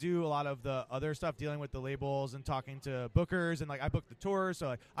I can do a lot of the other stuff, dealing with the labels and talking to bookers, and like I book the tours, so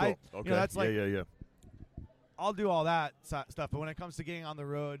like cool. you know, that's like yeah. I'll do all that stuff, but when it comes to getting on the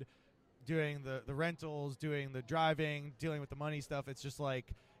road, doing the rentals, doing the driving, dealing with the money stuff, it's just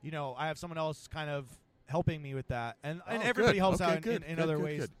like, you know, I have someone else kind of helping me with that, and everybody helps out in other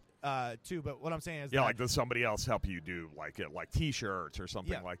ways too. But what I'm saying is, like, does somebody else help you do like T-shirts or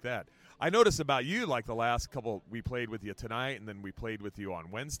something like that? I noticed about you, like the last couple, we played with you tonight, and then we played with you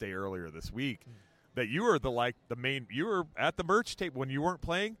on Wednesday earlier this week, that you were you were at the merch table when you weren't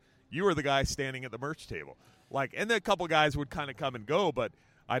playing. You were the guy standing at the merch table, like, and then a couple guys would kind of come and go, but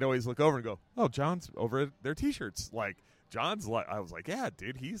I'd always look over and go, oh, John's over at their T-shirts. Like, John's like, I was like, yeah,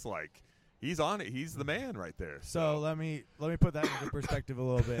 dude, he's on it. He's the man right there. So let me put that into perspective a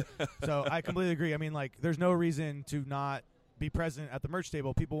little bit. So I completely agree. I mean, like, there's no reason to not be present at the merch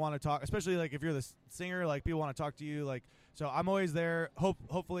table. People want to talk, especially like if you're the singer, like people want to talk to you. Like, so I'm always there.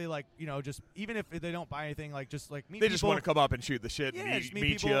 Hopefully, like, you know, just even if they don't buy anything, like just like meet they people. just want to come up and shoot the shit, yeah, and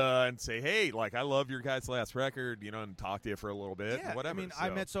meet you and say, hey, like, I love your guys' last record, you know, and talk to you for a little bit, and whatever. I mean, I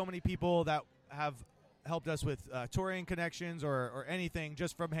met so many people that have helped us with touring connections or anything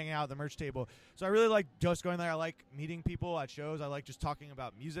just from hanging out at the merch table. So I really like just going there. I like meeting people at shows. I like just talking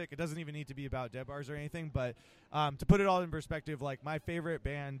about music. It doesn't even need to be about Dead Bars or anything, but to put it all in perspective, like my favorite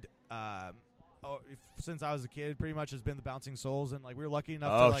band since I was a kid pretty much has been the Bouncing Souls, and like we were lucky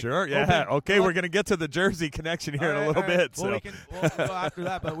enough to like sure, yeah. Okay, we're going to get to the Jersey connection here in a little bit. Well, so we'll go after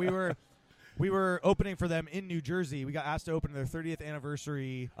that, but we were opening for them in New Jersey. We got asked to open their 30th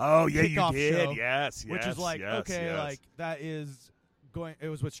anniversary. Oh yeah, you did. Show, yes, which is like yes. like that is going. It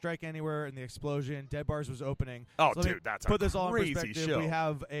was with Strike Anywhere and the Explosion. Dead Bars was opening. Oh, so dude, that's put a this all in crazy perspective. show. We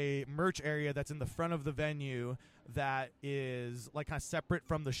have a merch area that's in the front of the venue that is like kind of separate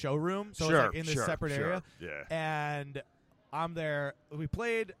from the showroom. So it's like in this separate area. Yeah. And I'm there. We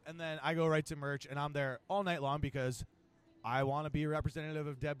played, and then I go right to merch, and I'm there all night long because I want to be a representative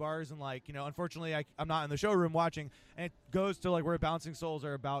of Dead Bars, and like, you know, unfortunately I'm not in the showroom watching, and it goes to like where Bouncing Souls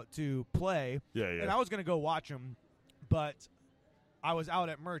are about to play. Yeah. And I was going to go watch them, but I was out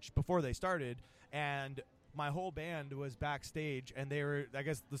at merch before they started, and my whole band was backstage, and they were, I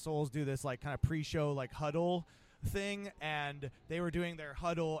guess the Souls do this like kind of pre-show like huddle thing, and they were doing their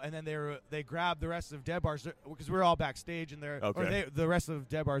huddle, and then they grabbed the rest of Dead Bars because we were all backstage, and the rest of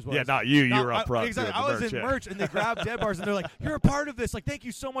Dead Bars was not you. You were up front. Exactly. I was in merch, and they grabbed Dead Bars, and they're like, "You're a part of this. Like, thank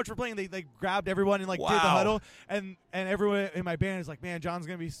you so much for playing." They grabbed everyone and like did the huddle, and everyone in my band is like, "Man, John's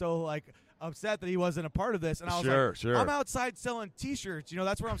gonna be so like upset that he wasn't a part of this." And I was sure. I'm outside selling T-shirts. You know,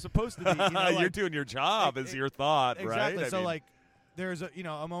 that's where I'm supposed to be. You know, you're doing your job, is your thought, exactly. right? So like, there's a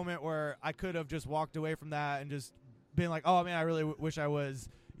moment where I could have just walked away from that and just been like, oh man, I really wish I was,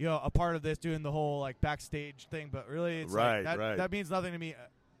 you know, a part of this, doing the whole like backstage thing. But really, it's like, that means nothing to me.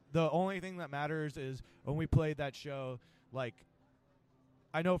 The only thing that matters is when we played that show, like,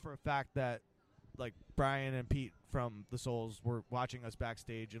 I know for a fact that like Brian and Pete from the Souls were watching us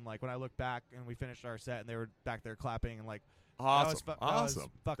backstage, and like when I look back and we finished our set and they were back there clapping, and like,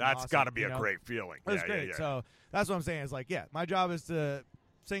 awesome. That's got to be a know? Great feeling. It was great. Yeah. So that's what I'm saying is like, yeah, my job is to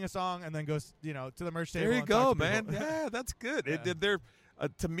sing a song and then go, you know, to the merch table. There you and go, talk to man. people. Yeah, that's good. Yeah.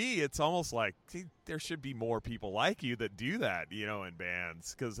 To me, it's almost like there should be more people like you that do that, you know, in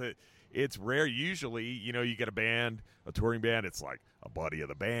bands, because it's rare. Usually, you know, you get a touring band, it's like a buddy of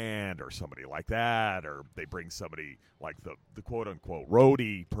the band or somebody like that, or they bring somebody like the quote-unquote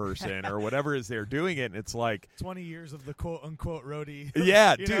roadie person or whatever is they're doing it, and it's like 20 years of the quote-unquote roadie.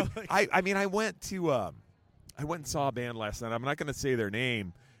 Yeah, dude. I mean, I went and saw a band last night. I'm not going to say their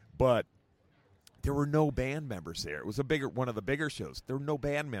name, but there were no band members there. It was one of the bigger shows. There were no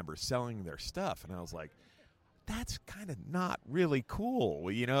band members selling their stuff, and I was like, that's kind of not really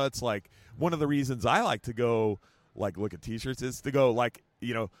cool. You know, it's like one of the reasons I like to go like look at T-shirts is to go like,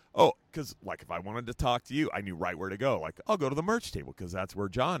 you know, because like if I wanted to talk to you, I knew right where to go. Like, I'll go to the merch table because that's where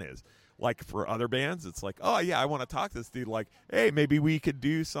John is. Like for other bands, it's like, oh yeah, I want to talk to this dude. Like, hey, maybe we could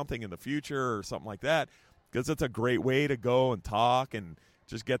do something in the future or something like that. because it's a great way to go and talk and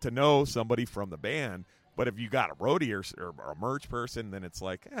just get to know somebody from the band. But if you got a roadie or a merch person, then it's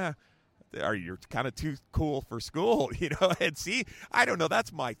like, you're kind of too cool for school, you know? And see, I don't know.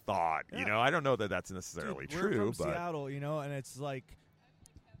 That's my thought, you know? I don't know that that's necessarily Dude, true. We're from but Seattle, you know, and it's like,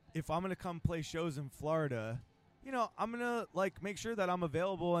 if I'm going to come play shows in Florida, you know, I'm going to, like, make sure that I'm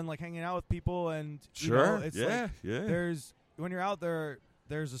available and, like, hanging out with people. And, you know, it's like, when you're out there,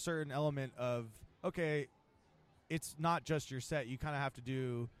 there's a certain element of, okay, it's not just your set. You kind of have to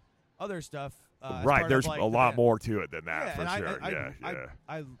do other stuff. Right, there's like a lot more to it than that, for and sure.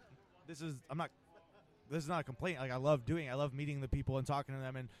 This is not a complaint. Like, I love meeting the people and talking to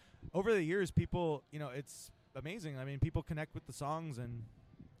them. And over the years, people, you know, it's amazing. I mean, people connect with the songs, and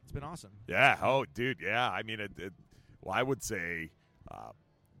it's been awesome. Yeah. Oh, dude. Yeah. I mean, I would say,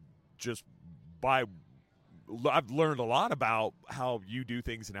 I've learned a lot about how you do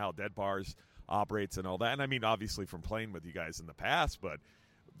things and how Dead Bars operates and all that. And I mean, obviously from playing with you guys in the past, but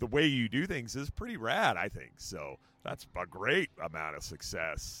the way you do things is pretty rad, I think. So that's a great amount of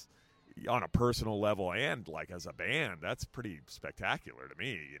success on a personal level and like as a band. That's pretty spectacular to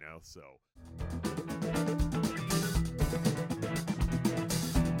me, you know, so.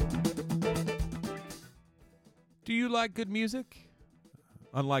 Do you like good music?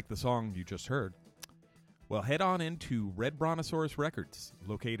 Unlike the song you just heard. Well, head on into Red Brontosaurus Records,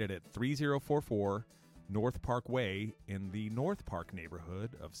 located at 3044 North Park Way in the North Park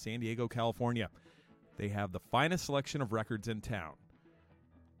neighborhood of San Diego, California. They have the finest selection of records in town.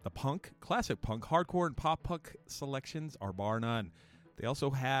 The punk, classic punk, hardcore, and pop punk selections are bar none. They also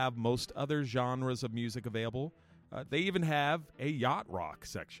have most other genres of music available. They even have a yacht rock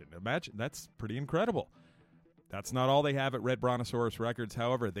section. Imagine, that's pretty incredible. That's not all they have at Red Brontosaurus Records.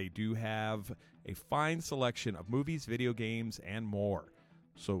 However, they do have a fine selection of movies, video games, and more.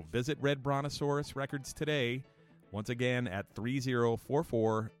 So visit Red Brontosaurus Records today, once again at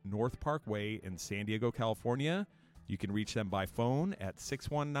 3044 North Park Way in San Diego, California. You can reach them by phone at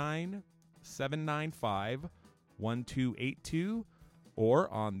 619-795-1282 or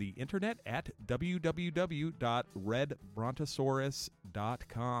on the internet at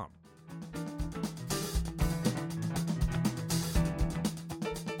www.redbrontosaurus.com.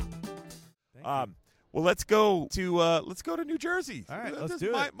 Well, let's go to New Jersey. All right, this let's is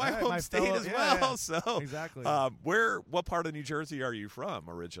do it. My All right, home state as well. Yeah. So Exactly. what part of New Jersey are you from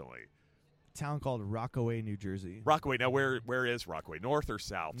originally? Town called Rockaway, New Jersey. Rockaway. Now, where is Rockaway? North or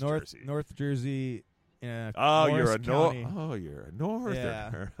South Jersey? North Jersey. Oh, Morris you're a County. you're a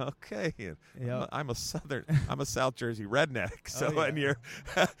northerner. Yeah. Okay. Yep. I'm a South Jersey redneck. So yeah. and you're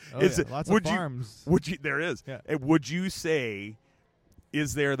lots of farms. There is. Yeah. And would you say,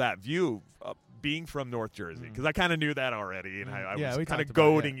 is there that view of being from North Jersey? Because I kind of knew that already, and I was kind of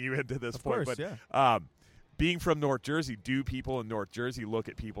goading you into this point. Course, but being from North Jersey, do people in North Jersey look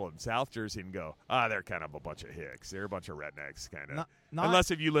at people in South Jersey and go, they're kind of a bunch of hicks. They're a bunch of rednecks, kind of.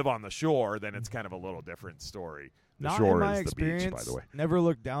 Unless if you live on the shore, then it's kind of a little different story. The shore in my is the beach, by the way. Never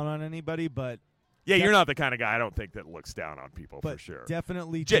looked down on anybody, but yeah, you're not the kind of guy I don't think that looks down on people but for sure.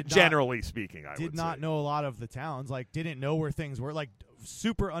 Definitely, generally speaking, I did would not say. know a lot of the towns. Like, didn't know where things were. Like,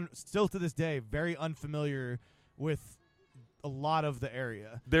 still to this day, very unfamiliar with a lot of the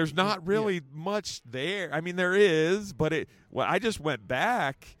area. There's not really much there. I mean, there is, but I just went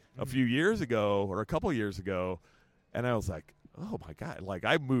back a few years ago or a couple years ago, and I was like, oh my God. Like,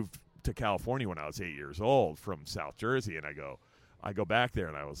 I moved to California when I was 8 years old from South Jersey, and I go back there,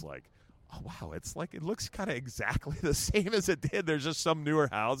 and I was like, oh wow, it's like it looks kind of exactly the same as it did. There's just some newer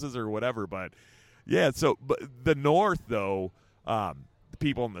houses or whatever, but yeah. So, but the North though, the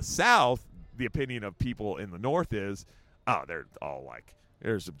people in the South, the opinion of people in the North is, they're all like,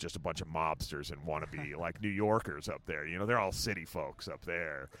 there's just a bunch of mobsters and wannabe like New Yorkers up there. You know, they're all city folks up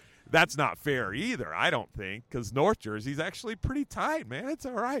there. That's not fair either, I don't think, because North Jersey's actually pretty tight, man. It's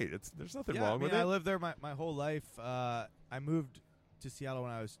all right. There's nothing wrong with it. I lived there my whole life. I moved to Seattle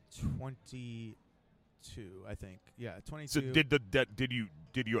when I was 22, I think. Yeah, 22. So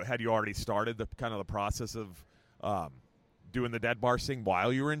had you already started the kind of the process of doing the Dead Bars thing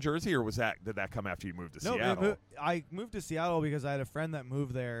while you were in Jersey, or did that come after you moved to Seattle? I moved to Seattle because I had a friend that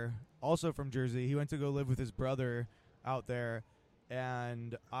moved there, also from Jersey. He went to go live with his brother out there,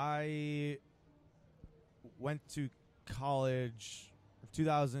 and I went to college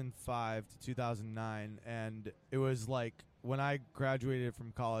 2005 to 2009, and it was like when I graduated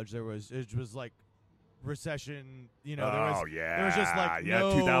from college, it was like recession, you know. There was just like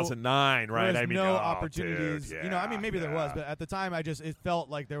 2009, right? There was I mean, no opportunities. Dude, you know, I mean, maybe there was, but at the time, it felt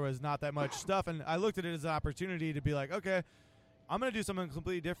like there was not that much stuff, and I looked at it as an opportunity to be like, okay, I'm gonna do something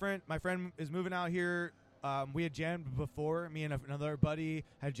completely different. My friend is moving out here. we had jammed before. Me and another buddy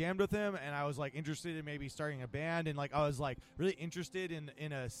had jammed with him, and I was like interested in maybe starting a band, and like I was like really interested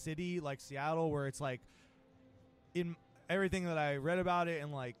in a city like Seattle where it's like in everything that I read about it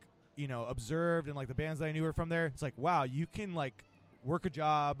and like observed and like the bands that I knew were from there. It's like, wow, you can like work a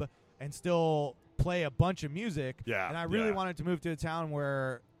job and still play a bunch of music. Yeah, and I really wanted to move to a town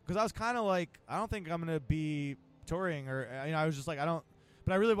where, because I was kind of like, I don't think I'm gonna be touring, or I was just like, I don't.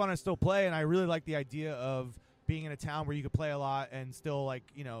 But I really want to still play, and I really like the idea of being in a town where you could play a lot and still like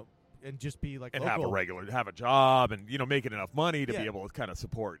and just be like and local. have a job and making enough money to Yeah. be able to kind of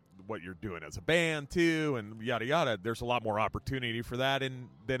support what you're doing as a band too, and yada yada. There's a lot more opportunity for that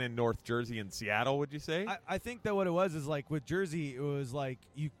than in North Jersey and Seattle. Would you say? I think that what it was is like with Jersey, it was like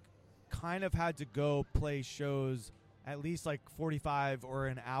you kind of had to go play shows at least like 45 or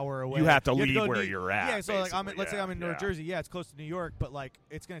an hour away. You have to go leave where you're at. Yeah, so like let's say yeah, I'm in North Jersey. Yeah, it's close to New York, but like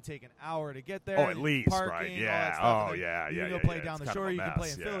it's gonna take an hour to get there. Oh, at least, parking, right? all Yeah. that stuff. Oh, And yeah. You Yeah. can go yeah, play yeah. down It's the kind of shore. a You can play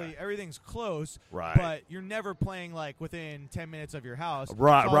mess, in yeah. Philly. Everything's close, Right. but you're never playing like within 10 minutes of your house.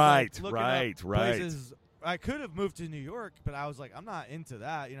 Right, So I was, right, like, looking right, up right. places. I could have moved to New York, but I was like, I'm not into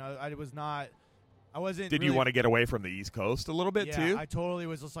that. I was not. I wasn't. Did really, you want to get away from the East Coast a little bit yeah, too? I totally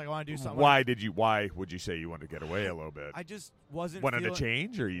was just like, I want to do something. Why would you say you wanted to get away a little bit? I just wasn't Wanted feeling, to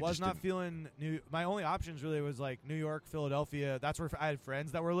change, or you was just not didn't? feeling new. My only options really was like New York, Philadelphia. That's where I had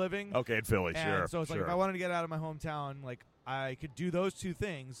friends that were living. Okay, in Philly, and sure. so it's like sure. if I wanted to get out of my hometown, like I could do those two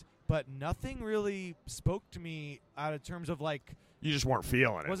things, but nothing really spoke to me out of terms of like. You just weren't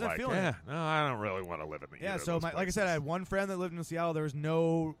feeling it. Wasn't like, feeling yeah, it. no, I don't really want to live in the. Yeah, either of so those like I said, I places. had one friend that lived in Seattle. There was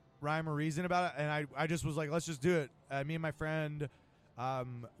no rhyme or reason about it, and I just was like, let's just do it. Me and my friend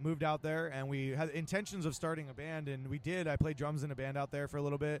moved out there, and we had intentions of starting a band, and we did. I played drums in a band out there for a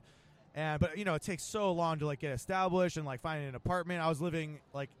little bit, but it takes so long to like get established and like find an apartment. I was living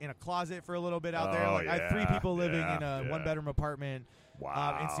like in a closet for a little bit out there. Oh, Like I had 3 yeah, people living yeah, in a yeah. 1-bedroom apartment.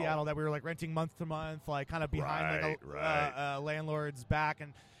 Wow. In Seattle that we were like renting month to month, like kind of behind like Right. a landlord's back,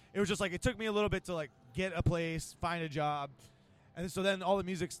 and it was just like it took me a little bit to like get a place, find a job, and so then all the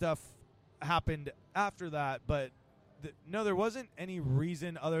music stuff happened after that. But no, there wasn't any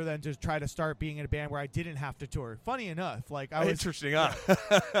reason other than to try to start being in a band where I didn't have to tour. Funny enough, like I was Interesting, huh?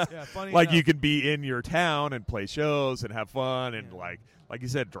 yeah, funny like enough. you could be in your town and play shows and have fun and Yeah. like you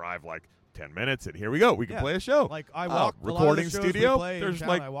said, drive like 10 minutes and here we go. We can Yeah. play a show. Like I walked a lot of recording the shows we studio. play in There's town,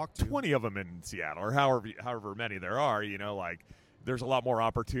 like I walked to. 20 of them in Seattle, or however many there are. Like there's a lot more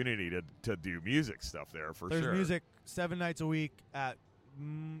opportunity to do music stuff there for There's sure. music 7 nights a week at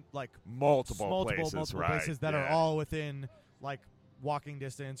like multiple places, multiple right? places that are Yeah. all within like walking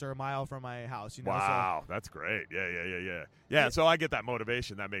distance or a mile from my house. Wow, that's great. Yeah. So I get that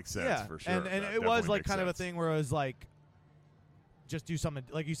motivation. That makes sense yeah, for sure. and That it was definitely like makes kind of a sense. thing where it was like, just do something,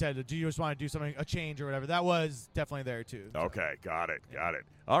 like you said. Do you just want to do something, a change or whatever? That was definitely there too. So. Okay, got it.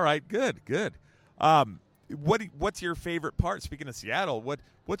 All right, good. What's your favorite part? Speaking of Seattle,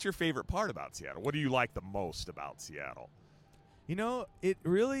 what's your favorite part about Seattle? What do you like the most about Seattle? It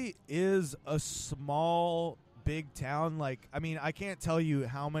really is a small, big town. Like, I mean, I can't tell you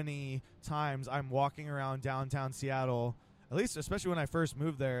how many times I'm walking around downtown Seattle, at least especially when I first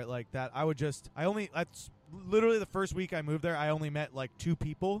moved there, like that that's literally the first week I moved there, I only met like 2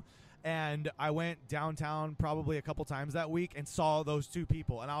 people. And I went downtown probably a couple times that week and saw those 2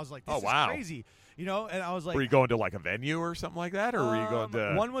 people. And I was like, this Oh, is wow. crazy. And I was like, Were you going to like a venue or something like that, or were you going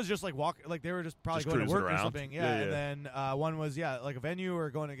to one was just like like they were just probably Just going to cruising work or around? something. Yeah, And then one was like a venue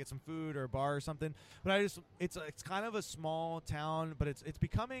or going to get some food or a bar or something. But it's kind of a small town, but it's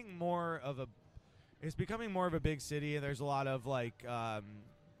becoming more of a big city. And there's a lot of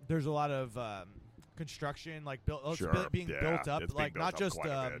construction like being built up, It's like being not built up just quite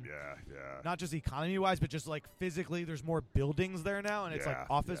a bit. not just economy wise, but just like physically there's more buildings there now, and it's like Yeah,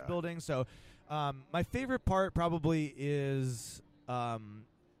 office yeah. buildings. So my favorite part probably is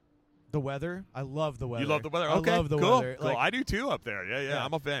the weather. I love the weather. You love the weather? I Okay, love the cool. weather. Cool. Like, I do too up there. Yeah. Yeah.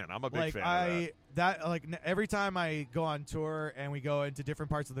 I'm a fan. I'm a big like fan of that. every time I go on tour and we go into different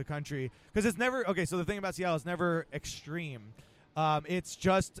parts of the country, because it's never okay. So the thing about Seattle is never extreme. It's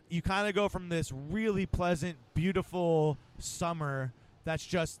just you kind of go from this really pleasant, beautiful summer that's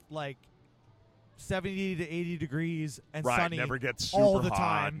just like 70 to 80 degrees and Right, sunny never gets super all the hot,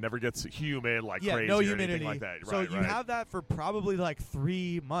 time. never gets humid like Yeah, crazy no or humidity. anything like that. So Right, you right. have that for probably like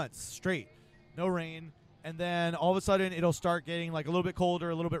 3 months straight, no rain, and then all of a sudden it'll start getting like a little bit colder,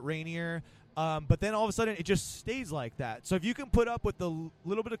 a little bit rainier. But then all of a sudden it just stays like that. So if you can put up with the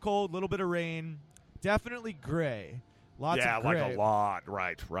little bit of cold, little bit of rain, definitely gray. Lots of gray. like a lot.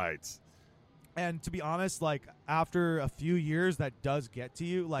 Right. And to be honest, like after a few years, that does get to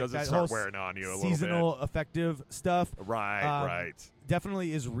you. Like Does it that start whole wearing on you a little seasonal affective stuff. bit? Right, right.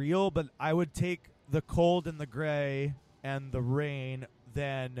 Definitely is real, but I would take the cold and the gray and the rain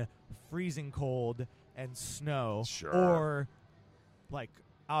than freezing cold and snow. Sure. Or like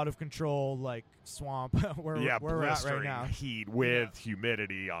out of control, like swamp where we're at right blistering now. heat with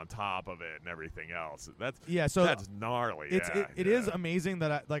humidity on top of it and everything else. That's So that's gnarly. It is amazing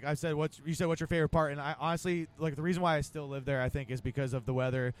that I said what's your favorite part, and I honestly like the reason why I still live there I think is because of the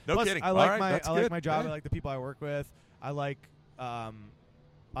weather. No Plus, kidding. I like All right, I like my job. Yeah. I like the people I work with. I like my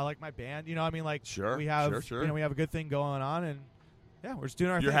band. You know, I mean, like Sure, we have sure. you know we have a good thing going on, and yeah, we're just doing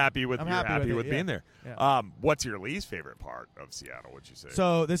our You're thing. happy with I'm you're happy with it, being there. Yeah. What's your least favorite part of Seattle? Would you say?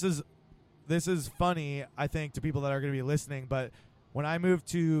 So this is funny, I think, to people that are going to be listening, but when I moved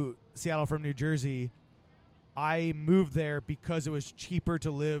to Seattle from New Jersey, I moved there because it was cheaper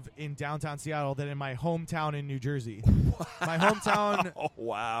to live in downtown Seattle than in my hometown in New Jersey. My hometown, oh,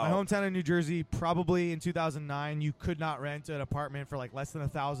 wow. my hometown in New Jersey, probably in 2009, you could not rent an apartment for like less than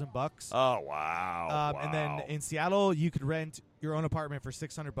 $1,000. Oh, wow. And then in Seattle, you could rent your own apartment for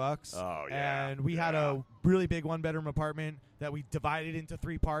 $600. Oh, yeah. And we had a really big 1-bedroom apartment that we divided into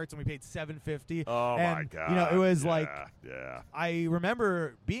 3 parts, and we paid $750. Oh, and, my God. You know, it was yeah. I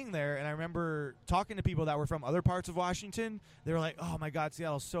remember being there, and I remember talking to people that were from other parts of Washington. They were like, "Oh my God,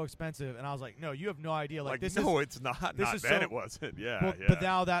 Seattle's so expensive," and I was like, "No, you have no idea. Like this no, is it's not. this Not is then so, it wasn't. Yeah, well, yeah.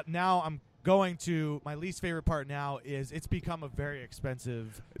 But now I'm going to my least favorite part. Now is it's become a very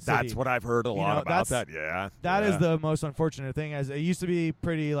expensive city. That's what I've heard a lot about that. Yeah, that yeah. is the most unfortunate thing. As it used to be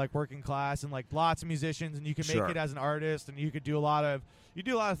pretty like working class and like lots of musicians, and you can make it as an artist, and you could do a lot of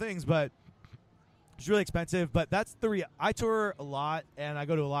things, but it's really expensive. But that's I tour a lot, and I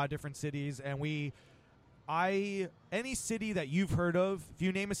go to a lot of different cities, and any city that you've heard of, if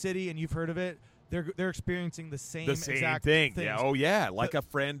you name a city and you've heard of it, they're experiencing the same exact thing. things. Yeah. Oh, yeah. Like a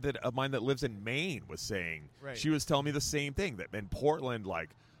friend of mine that lives in Maine was saying. Right. She was telling me the same thing, that in Portland,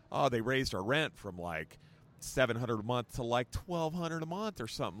 like, oh, they raised our rent from like $700 a month to like $1,200 a month or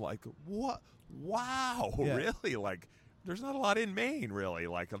something. Like, what? Wow. Yeah. Really? Like, there's not a lot in Maine, really.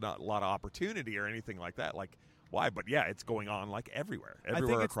 Like, not a lot of opportunity or anything like that. Like, why? But yeah, it's going on like everywhere I think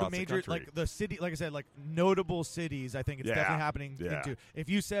it's across the major, country. like the city, like I said, like notable cities. I think it's definitely happening. Yeah. If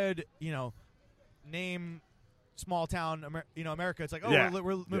you said, name small town, America, it's like, oh, Yeah.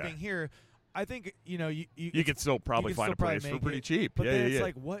 we're moving here. I think you could still probably find a place for pretty cheap. But yeah, then yeah, it's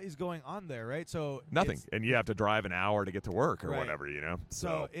like, what is going on there, right? So nothing, and you have to drive an hour to get to work or Right. whatever,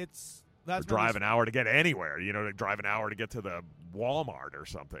 So that's drive an hour to get anywhere. To drive an hour to get to the Walmart or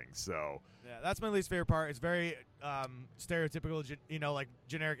something. So yeah, that's my least favorite part. It's very stereotypical, like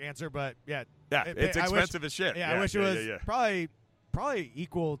generic answer, but yeah, it's expensive as shit. Yeah, I wish it was probably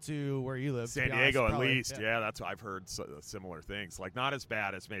equal to where you live. San Diego, at least. Yeah, that's what I've heard. Similar things, like not as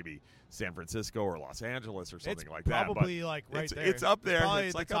bad as maybe San Francisco or Los Angeles or something like that. Probably like right there. It's up there. Probably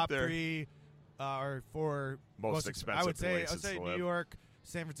it's like the top up there. 3 or 4 most expensive I would say to New live. York,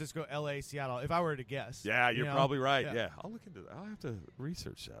 San Francisco, LA, Seattle. If I were to guess. Yeah, you're probably right. Yeah. Yeah, I'll look into that. I'll have to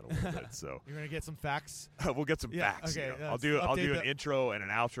research that a little bit. So you're gonna get some facts. we'll get some facts. Okay, I'll do an intro and an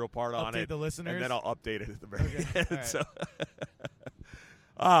outro part on it. The listeners, and then I'll update it at the very end. Right. So,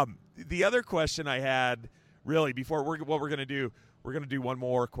 the other question I had, really, before what we're gonna do, we're gonna do one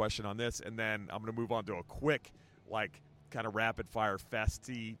more question on this, and then I'm gonna move on to a quick, like, kind of rapid fire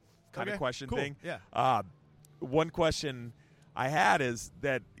festy kind of question cool. thing. Yeah. One question I had is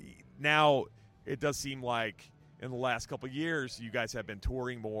that now it does seem like in the last couple of years you guys have been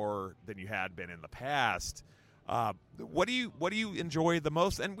touring more than you had been in the past. What do you enjoy the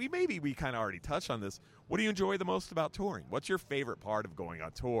most? And we kind of already touched on this. What do you enjoy the most about touring? What's your favorite part of going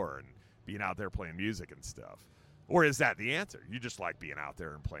on tour and being out there playing music and stuff? Or is that the answer? You just like being out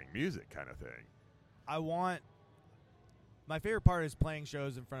there and playing music kind of thing? My favorite part is playing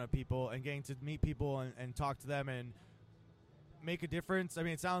shows in front of people and getting to meet people and talk to them and make a difference. I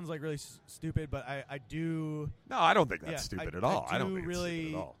mean, it sounds like really stupid, but I do. No, I don't think that's stupid at all. I don't think really, it's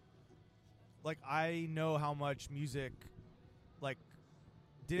stupid at all. Like, I know how much music, like,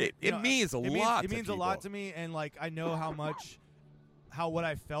 it means a lot. It means a lot to me, and like I know what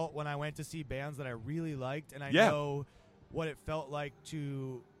I felt when I went to see bands that I really liked, and I know what it felt like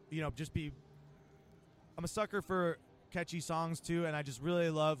to just be. I'm a sucker for catchy songs too, and I just really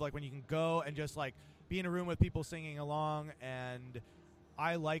love like when you can go and just like be in a room with people singing along, and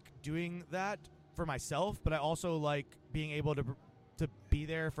I like doing that for myself, but I also like being able to to be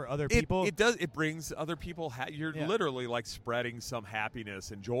there for other people. It does. It brings other people. You're Yeah. literally like spreading some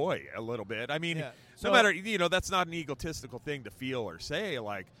happiness and joy a little bit. I mean, Yeah. no So- matter, that's not an egotistical thing to feel or say.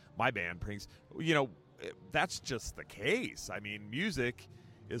 Like my band brings, that's just the case. I mean, music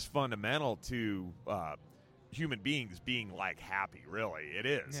is fundamental to human beings being like happy. Really, it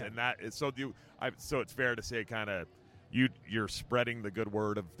is, Yeah. and that is so. So it's fair to say, kind of, you're spreading the good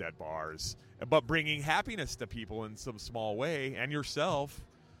word of Dead Bars, but bringing happiness to people in some small way, and yourself.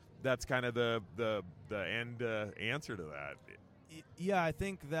 That's kind of the end answer to that. Yeah, I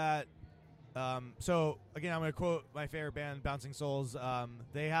think that. So again, I'm going to quote my favorite band, Bouncing Souls.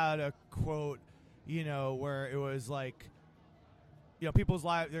 They had a quote, where it was like, people's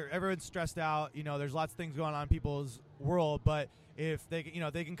lives. Everyone's stressed out. There's lots of things going on in people's world, but if they,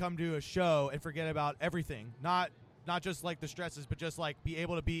 they can come to a show and forget about everything, not just like the stresses, but just like be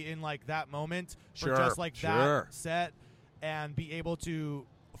able to be in like that moment for just like that set, and be able to.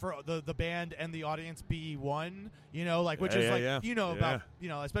 For the band and the audience be one, which is about,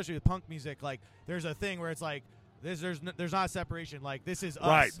 especially with punk music, like there's a thing where it's like there's not a separation, like this is us.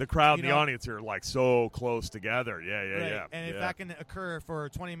 Right, the crowd and the audience are like so close together. Yeah. And if that can occur for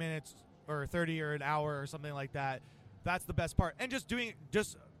 20 minutes or 30 or an hour or something like that, that's the best part. And just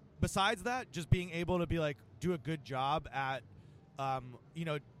besides that, just being able to be like do a good job at,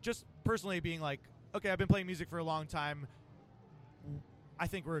 just personally being like, okay, I've been playing music for a long time. I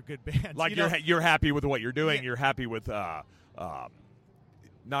think we're a good band. Like you're happy with what you're doing. Yeah. You're happy with not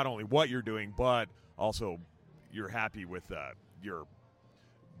only what you're doing, but also you're happy with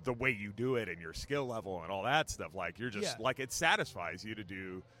the way you do it and your skill level and all that stuff. Like you're just like it satisfies you to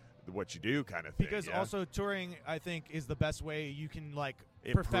do what you do, kind of thing. Because also touring, I think, is the best way you can like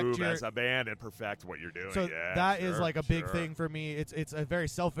improve as a band and perfect what you're doing. So that is like a big thing for me. It's a very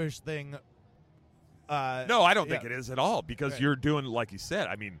selfish thing. No, I don't think it is at all, because you're doing, like you said,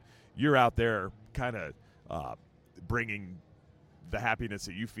 I mean, you're out there kind of bringing the happiness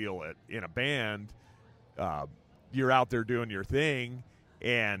that you feel in a band. You're out there doing your thing,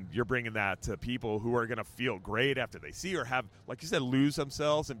 and you're bringing that to people who are going to feel great after they see or have, like you said, lose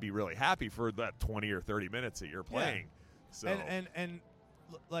themselves and be really happy for that 20 or 30 minutes that you're playing. So and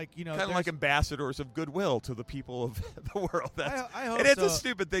like kind of like ambassadors of goodwill to the people of the world. I hope and it's so. a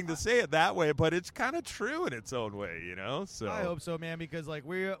stupid thing to say it that way, but it's kind of true in its own way, So I hope so, man, because like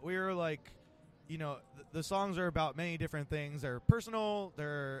we're like, the songs are about many different things. They're personal.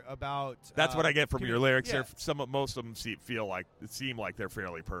 They're about. That's what I get from your lyrics. Yeah. Most of them seem like they're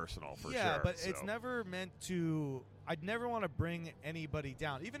fairly personal for sure. Yeah, but it's never meant to. I'd never want to bring anybody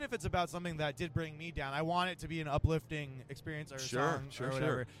down, even if it's about something that did bring me down. I want it to be an uplifting experience or song or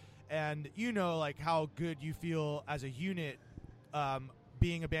whatever. And like how good you feel as a unit,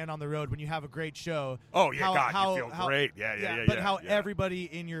 being a band on the road when you have a great show. Oh yeah, you feel great. Yeah. But how everybody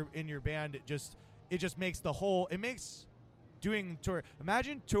in your band it just makes the whole. It makes doing tour.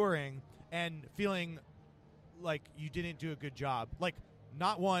 Imagine touring and feeling like you didn't do a good job. Like.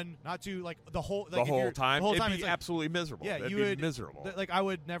 Not one, not two, like the whole time. The whole time, it'd be absolutely miserable. Yeah, it'd you be would miserable. Like I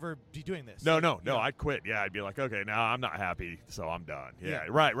would never be doing this. No, I'd quit. Yeah, I'd be like, okay, now I'm not happy, so I'm done. Yeah,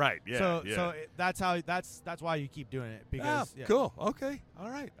 right. Yeah. So that's why you keep doing it, because cool. Okay, all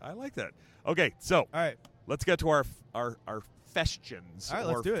right, I like that. Okay, so all right, let's get to our questions. All right,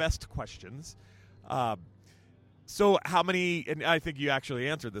 let's do it. Fest questions. So how many? And I think you actually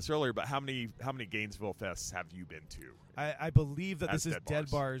answered this earlier, but how many Gainesville Fests have you been to? I believe that As this is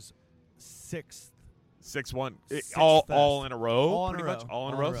Dead Bars' sixth. 6-1, Sixth all in a row, all in pretty a much, row. all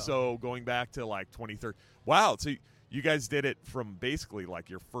in a row. So going back to like 2013. Wow, so you guys did it from basically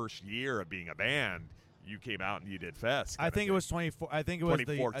like your first year of being a band. You came out and you did Fest. I think it was 24. I think it was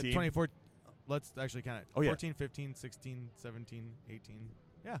 2014. the 24. Let's actually count it. Oh, yeah. 14, 15, 16, 17, 18.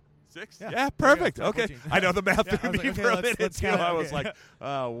 Yeah. 6? Yeah. Yeah, perfect. Yeah, okay. 14. I know the math Yeah, I threw was me like, for a okay, minute let's too. count it. I was Okay. like,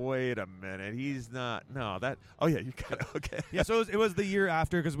 oh, wait a minute. He's not. No, that. Oh, yeah, you got it. Okay. Yeah, so it was the year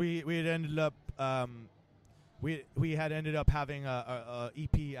after, because we had ended up we had ended up having a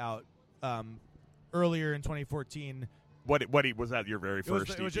EP out earlier in 2014. What was that your very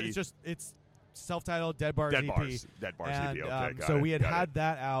first EP? It's self-titled Dead Bars Dead EP. Dead Bars And, EP. Okay, got so it, we had got it.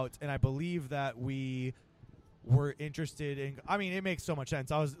 that out, and I believe that we were interested in. I mean, it makes so much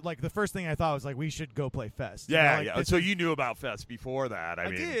sense. I was like, the first thing I thought was like, we should go play Fest. Yeah. So you knew about Fest before that. I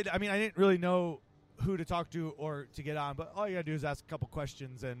mean, did. I mean, I didn't really know who to talk to or to get on, but all you gotta do is ask a couple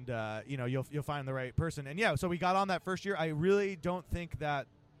questions, and you'll find the right person. And yeah, so we got on that first year. I really don't think that.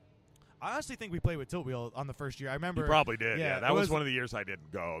 I honestly think we played with Tilt Wheel on the first year. I remember. You probably did. Yeah, that it was one of the years I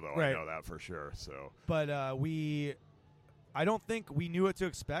didn't go, though. Right. I know that for sure. So, but we I don't think we knew what to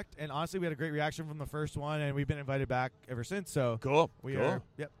expect, and honestly, we had a great reaction from the first one, and we've been invited back ever since. So Cool. we cool. are.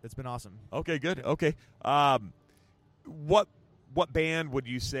 Yep, it's been awesome. Okay, good. Yeah. Okay. What band would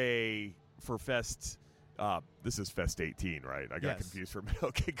you say for Fest? This is Fest 18, right? I got Yes. confused for a minute.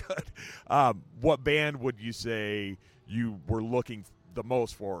 Okay, good. What band would you say you were looking the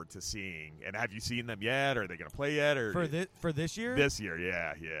most forward to seeing? And have you seen them yet? Are they going to play yet? Or For this year? this year?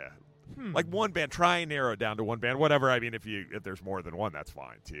 Yeah. Like one band. Try and narrow it down to one band. Whatever. I mean, if there's more than one, that's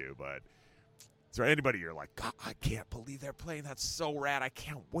fine too. But is there anybody you're like, God, I can't believe they're playing? That's so rad. I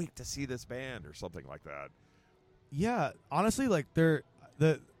can't wait to see this band or something like that. Yeah, honestly, like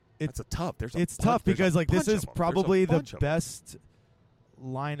It's tough. it's tough because like this is probably the best. best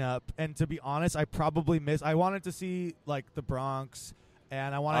lineup, and to be honest, I probably I wanted to see like the Bronx,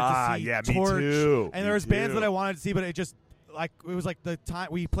 and I wanted to see me Torch, too. and Me there was bands too. that I wanted to see, but it just like it was like the time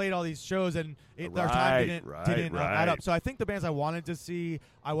we played all these shows, and our time didn't add right. up. So I think the bands I wanted to see,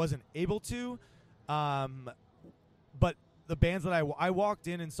 I wasn't able to, but the bands that I walked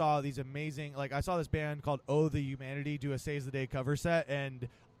in and saw these amazing, like I saw this band called Oh the Humanity do a Saves the Day cover set, and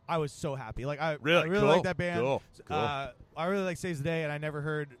I was so happy. Like I really cool. like that band. Cool. I really like Saves the Day, and I never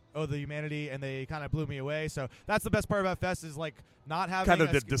heard Oh the Humanity, and they kind of blew me away. So that's the best part about Fest is like not having kind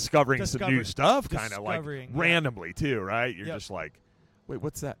of discovering some new stuff, kind of like Discovering, randomly too, right? You're Yep. just like, wait,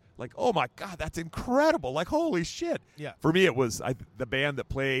 what's that? Like, oh my God, that's incredible! Like, holy shit! Yeah. For me, it was the band that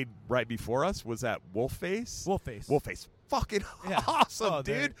played right before us was that Wolfface. Wolfface. Fucking Yeah. awesome, Oh,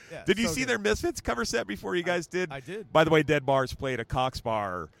 dude. yeah, Did you so see good. their Misfits cover set before you guys did? I did. By the way, Dead Bars played a Cox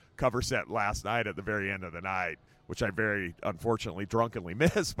Bar cover set last night at the very end of the night, which I very unfortunately drunkenly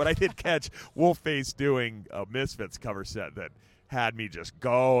missed. But I did catch Wolfface doing a Misfits cover set that had me just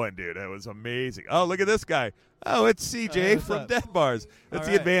going, dude. It was amazing. Oh, look at this guy. Oh, it's CJ what's from up? Dead Bars. That's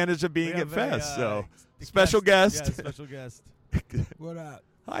All the right. advantage of being We at have a, Fest. So, the special guest. Yeah, special guest. What up?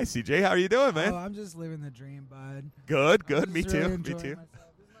 Hi, CJ. How are you doing, man? Oh, I'm just living the dream, bud. Good, I'm good. just Me really too. Me enjoying too. myself.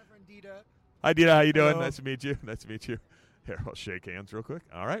 This is my friend Dita. Hi, Dita. How you doing? Hello. Nice to meet you. Nice to meet you. Here, I'll shake hands real quick.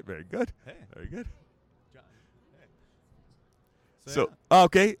 All right, very good. Hey. Very good. John. Hey. So yeah.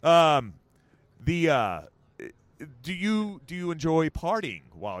 okay, do you enjoy partying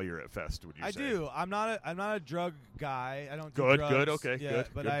while you're at Fest? Would you I say? do. I'm not a drug guy. I don't do Good, drugs. good, okay, yeah, good,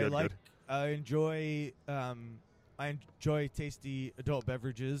 But good, I good, like. good. I enjoy tasty adult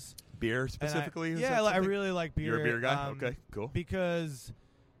beverages. Beer And specifically? I really like beer. You're a beer guy. Okay, cool. Because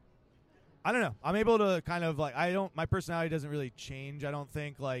I don't know. I'm able to kind of like my personality doesn't really change. I don't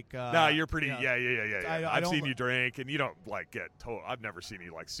think like. No, you're pretty. you know, Yeah. I I've don't seen li- you drink, and you don't like get total. I've never seen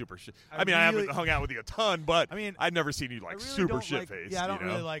you like super shit. I I mean, I really- haven't hung out with you a ton, but I mean, I've never seen you I like really super don't shit like, faced. Yeah, I don't you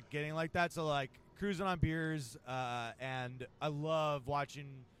know? really like getting like that. So like cruising on beers, and I love watching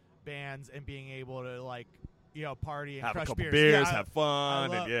bands and being able to like party and have crush a couple beers. have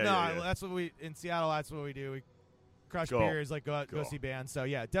fun, and yeah. That's what we in Seattle. That's what we do. We crush Cool. beers, like go Cool. see bands. So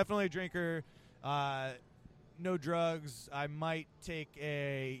yeah, definitely a drinker. No drugs. I might take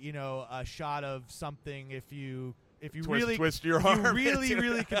a shot of something if you twist your if you arm.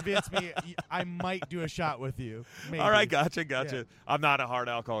 really convince me. I might do a shot with you. Maybe. All right, gotcha. Yeah. I'm not a hard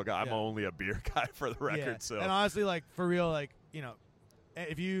alcohol guy. I'm Yeah. only a beer guy for the record. Yeah. So And honestly, like for real, like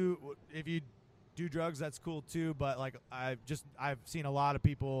if you do drugs, that's cool too. But like I've seen a lot of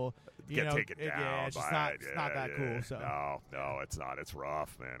people get taken down. Yeah, it's just by not it. it's not that Yeah. cool. So No, it's not. It's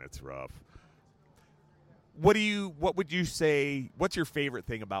rough, man. It's rough. What would you say? What's your favorite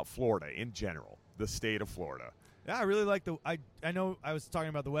thing about Florida in general? The state of Florida. yeah, I really like I know I was talking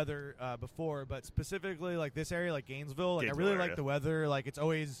about the weather before, but specifically like this area, like Gainesville, like I really area. like the weather. Like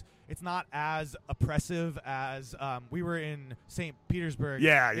it's not as oppressive as we were in St. Petersburg.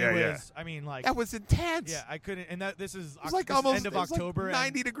 Yeah, It yeah, yeah. was, I mean, like That was intense. yeah, I couldn't. And this is It was like this is almost end of it was October. like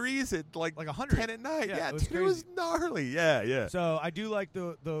and- 90 degrees at like 100 10 at night. Yeah, Yeah, it was dude, it was crazy. gnarly. Yeah. So I do like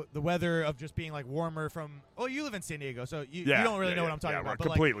the weather of just being like warmer from. Well, you live in San Diego, so you Yeah, don't really yeah, know what yeah. I'm talking Yeah, about. we're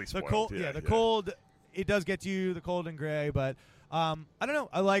But completely like the spoiled. cold, Yeah, the yeah. cold, it does get to you. The cold and gray, but I don't know.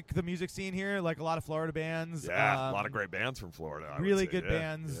 I like the music scene here. Like a lot of Florida bands. Yeah, a lot of great bands from Florida. I would really say. good Yeah,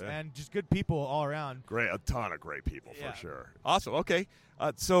 bands yeah. and just good people all around. A ton of great people Yeah. for sure. Awesome. Okay.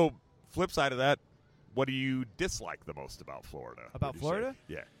 So, flip side of that, what do you dislike the most about Florida? About would you say? Florida?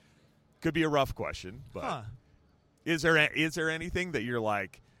 Yeah. Could be a rough question, but Huh? is there anything that you're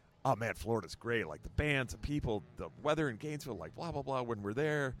like, oh man, Florida's great, like the bands, the people, the weather in Gainesville, like blah blah blah when we're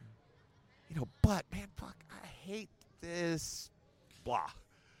there, but man, fuck, I hate this, blah.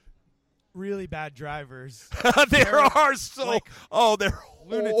 Really bad drivers. There are so like, they're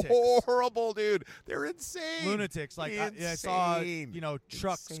lunatics. horrible, dude. They're insane. Lunatics. Like I saw Insane.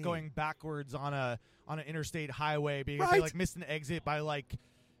 trucks Insane. going backwards on a on an interstate highway because they Right. like missed an exit by like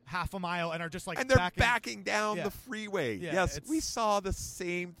half a mile and are just like and they're backing down Yeah. the freeway. Yeah, yes, it's- we saw the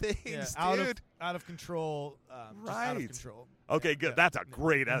same things, out dude. of control. Just out of Right. control. Okay, Yeah, good. yeah. That's a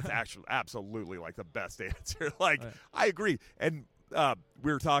great. That's actually absolutely like the best answer. Like Right. I agree. And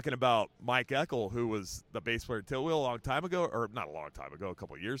we were talking about Mike Eckel, who was the bass player at Tilwheel a long time ago, or not a long time ago, a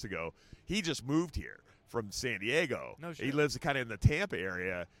couple of years ago. He just moved here from San Diego. No shit. He lives kind of in the Tampa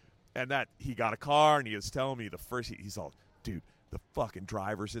area, and that he got a car, and he was telling me he's all, dude, the fucking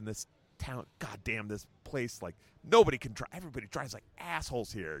drivers in this town, goddamn this place, like nobody can drive. Everybody drives like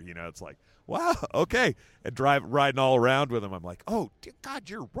assholes here. You know, it's like, wow, okay. And riding all around with him, I'm like, oh, dude, God,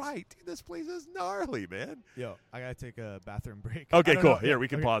 you're right. Dude, this place is gnarly, man. Yo, I gotta take a bathroom break. Okay, I don't cool. know- Here, we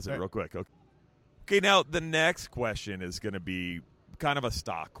can okay, pause it all right. real quick. Okay, now the next question is going to be kind of a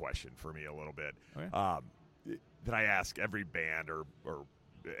stock question for me a little bit. Okay. That I ask every band or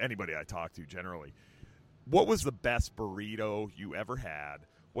anybody I talk to generally. What was the best burrito you ever had?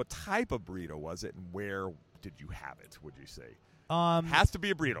 What type of burrito was it, and where did you have it, would you say? Has to be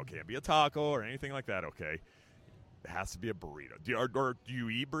a burrito. Can't be a taco or anything like that, okay? It has to be a burrito. Do you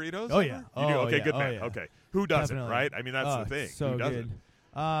eat burritos? Oh, ever? yeah. You do? Oh, Okay, yeah. good Oh, man. yeah. Okay. Who doesn't, Definitely. right? I mean, that's the thing. So Who doesn't? good.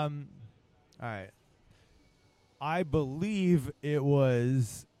 All right. I believe it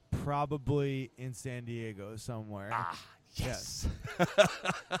was probably in San Diego somewhere. Ah, yes.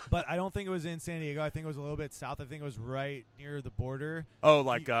 But I don't think it was in San Diego. I think it was a little bit south. I think it was right near the border. Oh,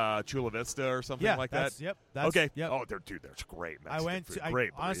 like Chula Vista or something Yeah, like that's, that? Yep. That's, Okay. Yep. Oh, that's great. I went Mexican to. food.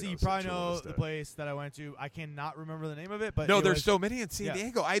 Great Honestly, you burritos at probably Chula know Vista. the place that I went to. I cannot remember the name of it, but No, it there's was, so many in San yeah.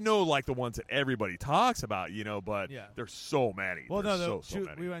 Diego. I know like the ones that everybody talks about, but Yeah. there's so many. Well, There's no, so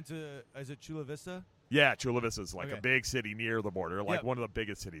many. we went to. Is it Chula Vista? Yeah, Chula Vista is like Okay. a big city near the border, like Yep. one of the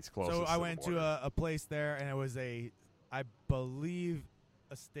biggest cities closest. So I to went the to border. a place there, and it was I believe,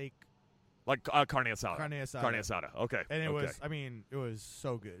 a steak like carne asada. carne asada. Carne asada. Okay. And it okay. was, I mean, it was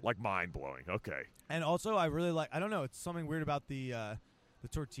so good. like mind blowing. Okay. And also, I really like. I don't know. It's something weird about the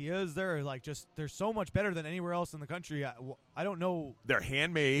tortillas. They're like they're so much better than anywhere else in the country. I don't know. They're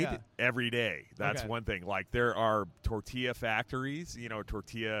handmade Yeah. every day. That's Okay. one thing. Like there are tortilla factories,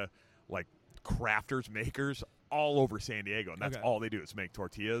 tortilla like crafters, makers all over San Diego, and that's Okay. all they do is make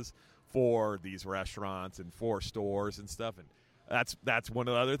tortillas for these restaurants and for stores and stuff. And that's one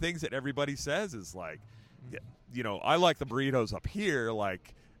of the other things that everybody says is like, I like the burritos up here,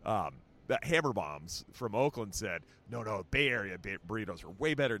 like that Hammer Bombs from Oakland said, no, Bay Area burritos are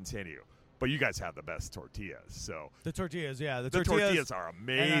way better than San Diego. But you guys have the best tortillas, so The tortillas, yeah, the tortillas are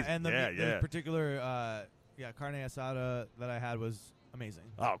amazing. and the, yeah. the particular carne asada that I had was amazing.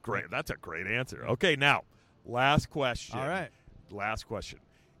 Oh, great. That's a great answer. Okay, now, last question. All right. Last question.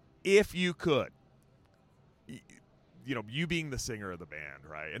 If you could, you being the singer of the band,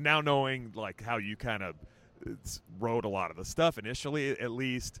 right? And now knowing, like, how you kind of wrote a lot of the stuff initially, at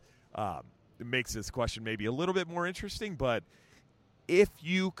least, it makes this question maybe a little bit more interesting. But if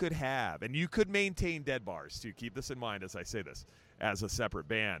you could have, and you could maintain Dead Bars, too, keep this in mind as I say this, as a separate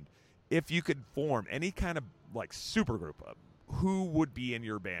band, if you could form any kind of, like, supergroup, who would be in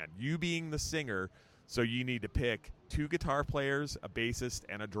your band? You being the singer, so you need to pick 2 guitar players, a bassist,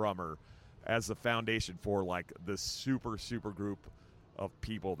 and a drummer as the foundation for, like, the super group of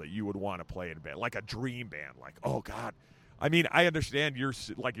people that you would want to play in a band, like a dream band. Like, oh, God. I mean, I understand you're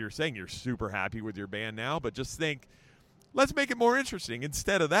saying you're super happy with your band now, but just think, let's make it more interesting.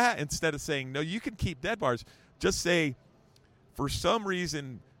 Instead of saying, no, you can keep Dead Bars, just say, for some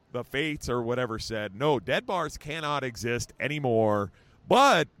reason, the Fates or whatever said, no, Dead Bars cannot exist anymore.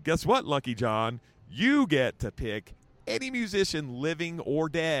 But guess what, Lucky John? You get to pick any musician, living or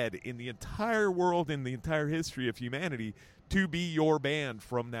dead, in the entire world, in the entire history of humanity, to be your band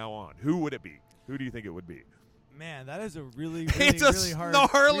from now on. Who would it be? Who do you think it would be? Man, that is a really, It's a really hard,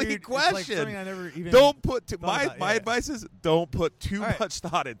 gnarly weird, question. It's like something I never even Don't put thought about, my yeah. advice is don't put too All right. much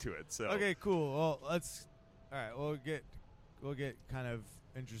thought into it. So Okay, cool. Well, let's. All right, we'll get kind of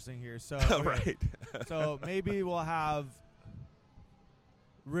interesting here. So, okay. right. So maybe we'll have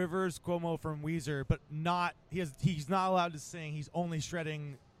Rivers Cuomo from Weezer, but not he's not allowed to sing. He's only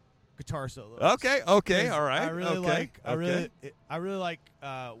shredding guitar solos. Okay, 'Cause all right. I really okay, I really like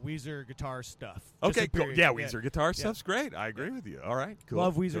Weezer guitar stuff. Just Okay, a cool. period. Yeah, Weezer guitar stuff's great. I agree Yeah. with you. All right, cool.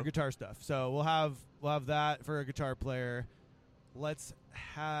 Love Weezer cool. guitar stuff. So we'll have that for a guitar player. Let's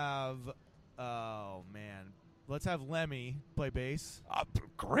have let's have Lemmy play bass.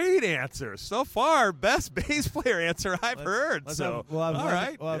 Great answer so far. Best bass player answer I've heard. We'll have all Lemmy,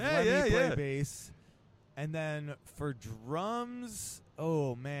 right. we'll have yeah, Lemmy yeah, play yeah. bass. And then for drums,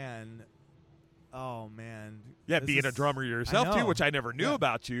 oh man. Yeah, This being a is- drummer I yourself too, know. which I never knew Yeah.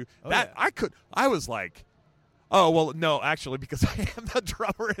 about you. Oh, That yeah. I was like, oh well, no, actually, because I am the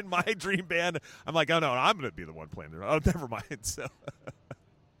drummer in my dream band. I'm like, oh no, I'm going to be the one playing the. Oh, never mind. So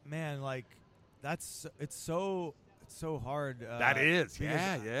Man, like it's so hard. that is,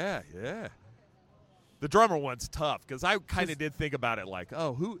 because yeah. The drummer one's tough because I kind of Just- did think about it like,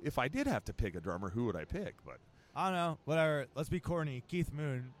 oh, who if I did have to pick a drummer, who would I pick? But I don't know. Whatever. Let's be corny. Keith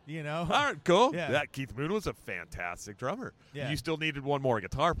Moon. You know. all right, cool. Yeah. That Keith Moon was a fantastic drummer. Yeah. You still needed one more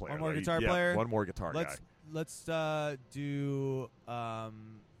guitar player. One more though. guitar Yeah, player? One more guitar guy. Let's do. Oh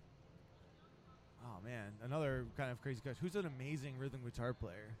man, another kind of crazy question. Who's an amazing rhythm guitar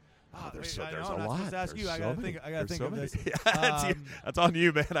player? Oh, there's wait, I there's know, a I'm not lot. supposed to ask you. There's I so gotta many. think. I gotta There's think so of many. this. Yeah, that's on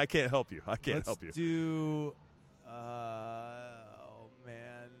you, man. I can't help you. I can't Let's help you. do. Oh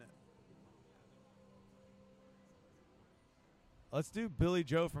man. Let's do Billy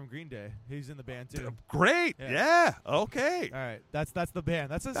Joe from Green Day. He's in the band too. Great. Yeah. Yeah. Okay. All right, that's the band.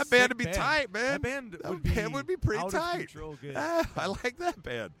 That's a That sick band would be tight, man. That band That would band would be pretty out tight. Of control good. Ah, I like that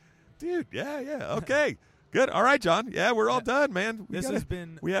band, dude. Yeah. Okay. Good. All right, John. Yeah, we're all Yeah. done, man. This has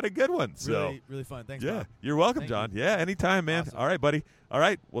been We had a good one. So really really fun. Thanks, yeah, Bob. you're welcome, Thank John. you. Yeah, anytime, man. Awesome. All right, buddy. All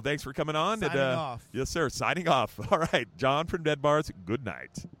right. Well, thanks for coming on. Signing and, off. Yes, sir. Signing off. All right, John from Dead Bars. Good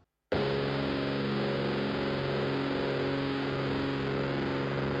night.